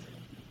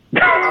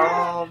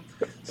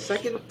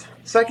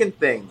 Second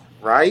thing,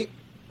 right?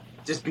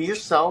 Just be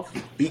yourself,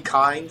 be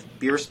kind,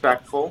 be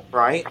respectful,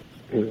 right?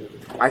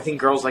 I think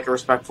girls like a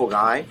respectful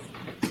guy,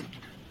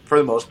 for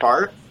the most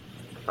part,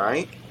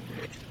 right?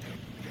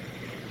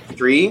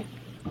 3,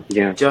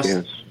 Yes, Just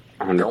yes,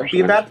 100%. don't be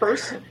a bad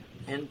person,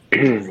 and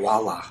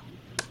voila.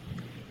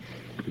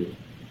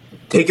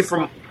 Take it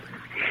from And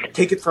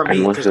me,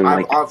 because listen,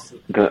 I'm like, obviously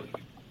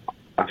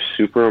A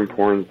super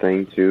important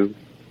thing too.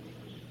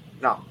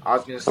 no. I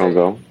was gonna say I'll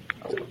go.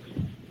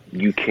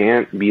 You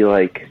can't be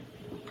like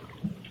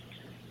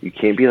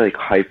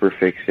hyper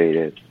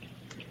fixated.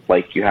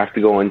 Like you have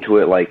to go into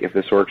it like, if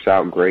this works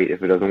out, great.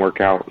 If it doesn't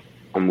work out,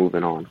 I'm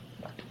moving on.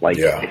 Like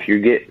Yeah. if you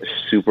get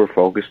super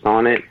focused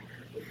on it,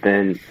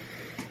 then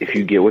if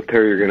you get with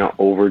her, you're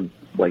gonna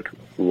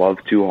love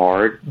too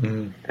hard,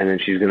 Mm. and then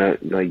she's gonna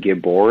like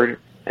get bored.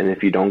 And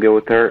if you don't get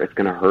with her, it's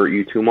gonna hurt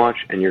you too much,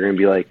 and you're gonna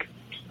be like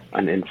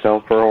an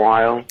incel for a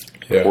while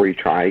Yeah. before you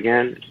try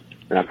again,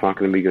 and that's not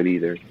gonna be good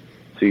either.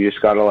 So you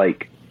just gotta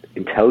like,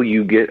 until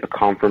you get a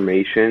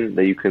confirmation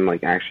that you can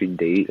like actually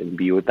date and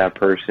be with that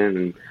person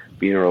and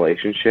be in a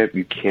relationship,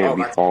 you can't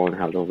be that's- falling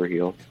head over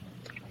heels.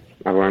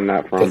 I learned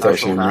that from That's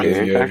actually personal really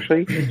experience, good.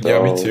 actually.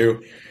 Yeah, me So,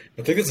 too.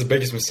 I think that's the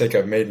biggest mistake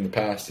I've made in the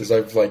past is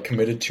I've like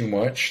committed too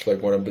much,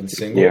 like when I've been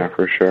single, Yeah,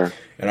 for sure.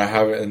 and I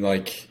haven't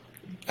like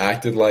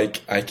acted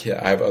like I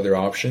have other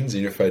options,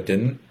 even if I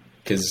didn't,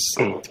 because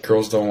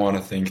girls don't want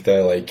to think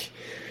that like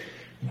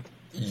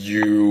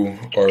you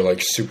are like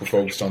super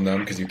focused on them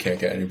because you can't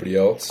get anybody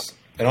else.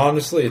 And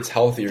honestly, it's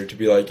healthier to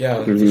be like, yeah,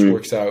 if this Mhm.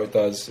 works out, it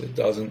does, it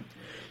doesn't.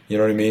 You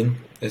know what I mean?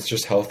 It's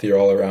just healthier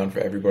all around for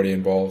everybody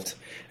involved.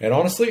 And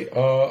honestly,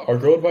 our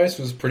girl advice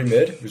was pretty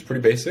mid. It was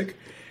pretty basic.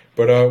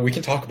 But we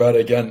can talk about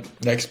it again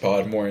next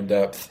pod more in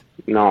depth.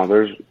 No,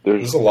 there's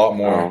There's a lot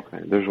more. Oh,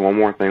 okay. There's one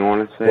more thing I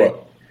want to say.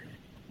 What?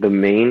 The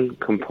main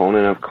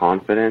component of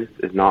confidence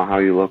is not how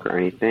you look or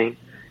anything.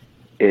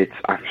 I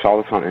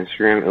saw this on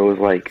Instagram. It was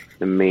like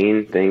the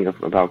main thing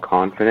about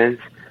confidence.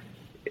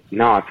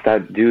 No, it's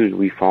that dude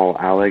we follow,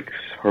 Alex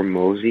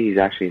Hormozy. He's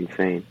actually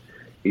insane.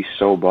 He's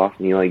so buff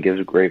and he like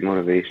gives great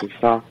motivation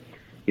stuff.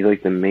 He's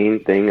like, the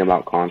main thing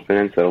about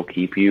confidence that'll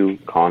keep you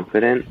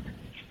confident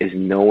is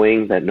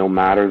knowing that no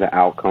matter the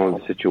outcome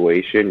of the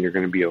situation, you're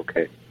going to be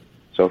okay.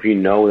 So if you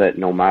know that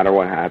no matter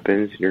what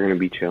happens, you're going to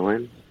be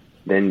chilling,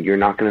 then you're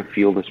not going to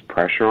feel this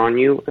pressure on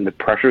you, and the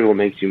pressure is what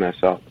makes you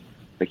mess up.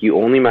 Like, you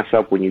only mess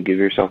up when you give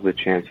yourself the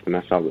chance to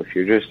mess up. If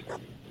you're just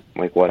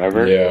like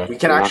whatever. Yeah. We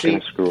can You're not actually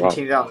gonna screw up.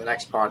 continue that on the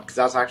next pod because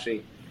that's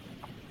actually,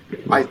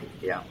 that's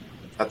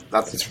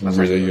It's that's really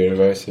actually good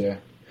advice, yeah.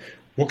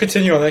 We'll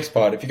continue on the next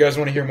pod. If you guys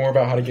want to hear more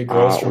about how to get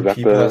girls we from got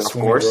people the- that Of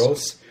swing course.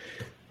 girls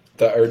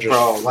that are just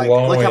Bro, like,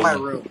 flowing look at my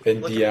room.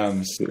 in Look at-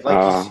 DMs.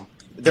 like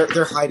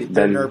they're hiding.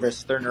 They're then-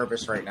 nervous. They're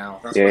nervous right now.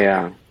 That's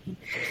Yeah, yeah.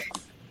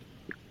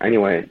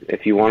 Anyway,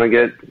 if you want to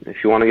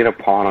get a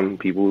pod on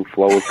people who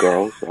flow with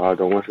girls,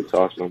 don't listen to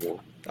us no more.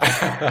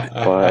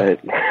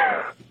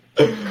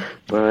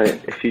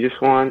 But if you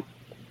just want,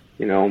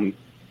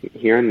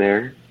 here and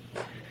there,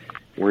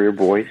 we're your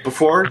boys.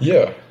 Before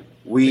Yeah.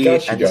 we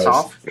got you end this guys.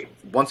 off,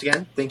 once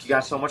again, thank you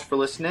guys so much for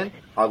listening.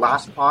 Our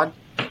last pod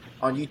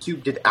on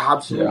YouTube did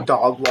absolute Yeah.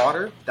 dog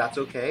water. That's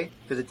okay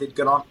because it did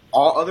good on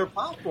all other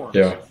platforms.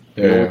 Yeah.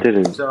 No, Yeah. it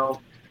didn't. So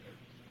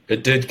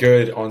It did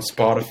good on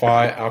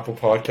Spotify, Apple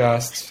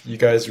Podcasts. You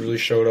guys really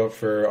showed up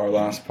for our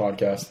last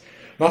podcast.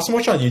 Not so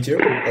much on YouTube.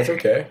 That's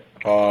okay.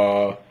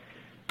 Go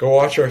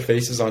watch our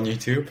faces on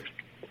YouTube.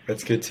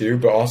 That's good too.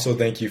 But also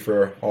thank you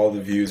for all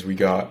the views we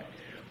got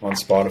on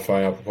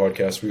Spotify, Apple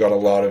Podcasts. We got a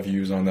lot of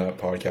views on that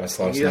podcast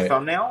we last need a night.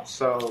 thumbnail.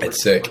 So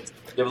It's sick. let's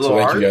give a So little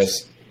thank you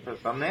hearts guys. for the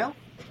thumbnail.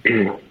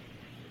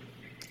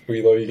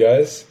 We love you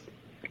guys.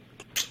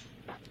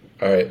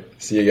 All right.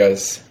 See you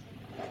guys.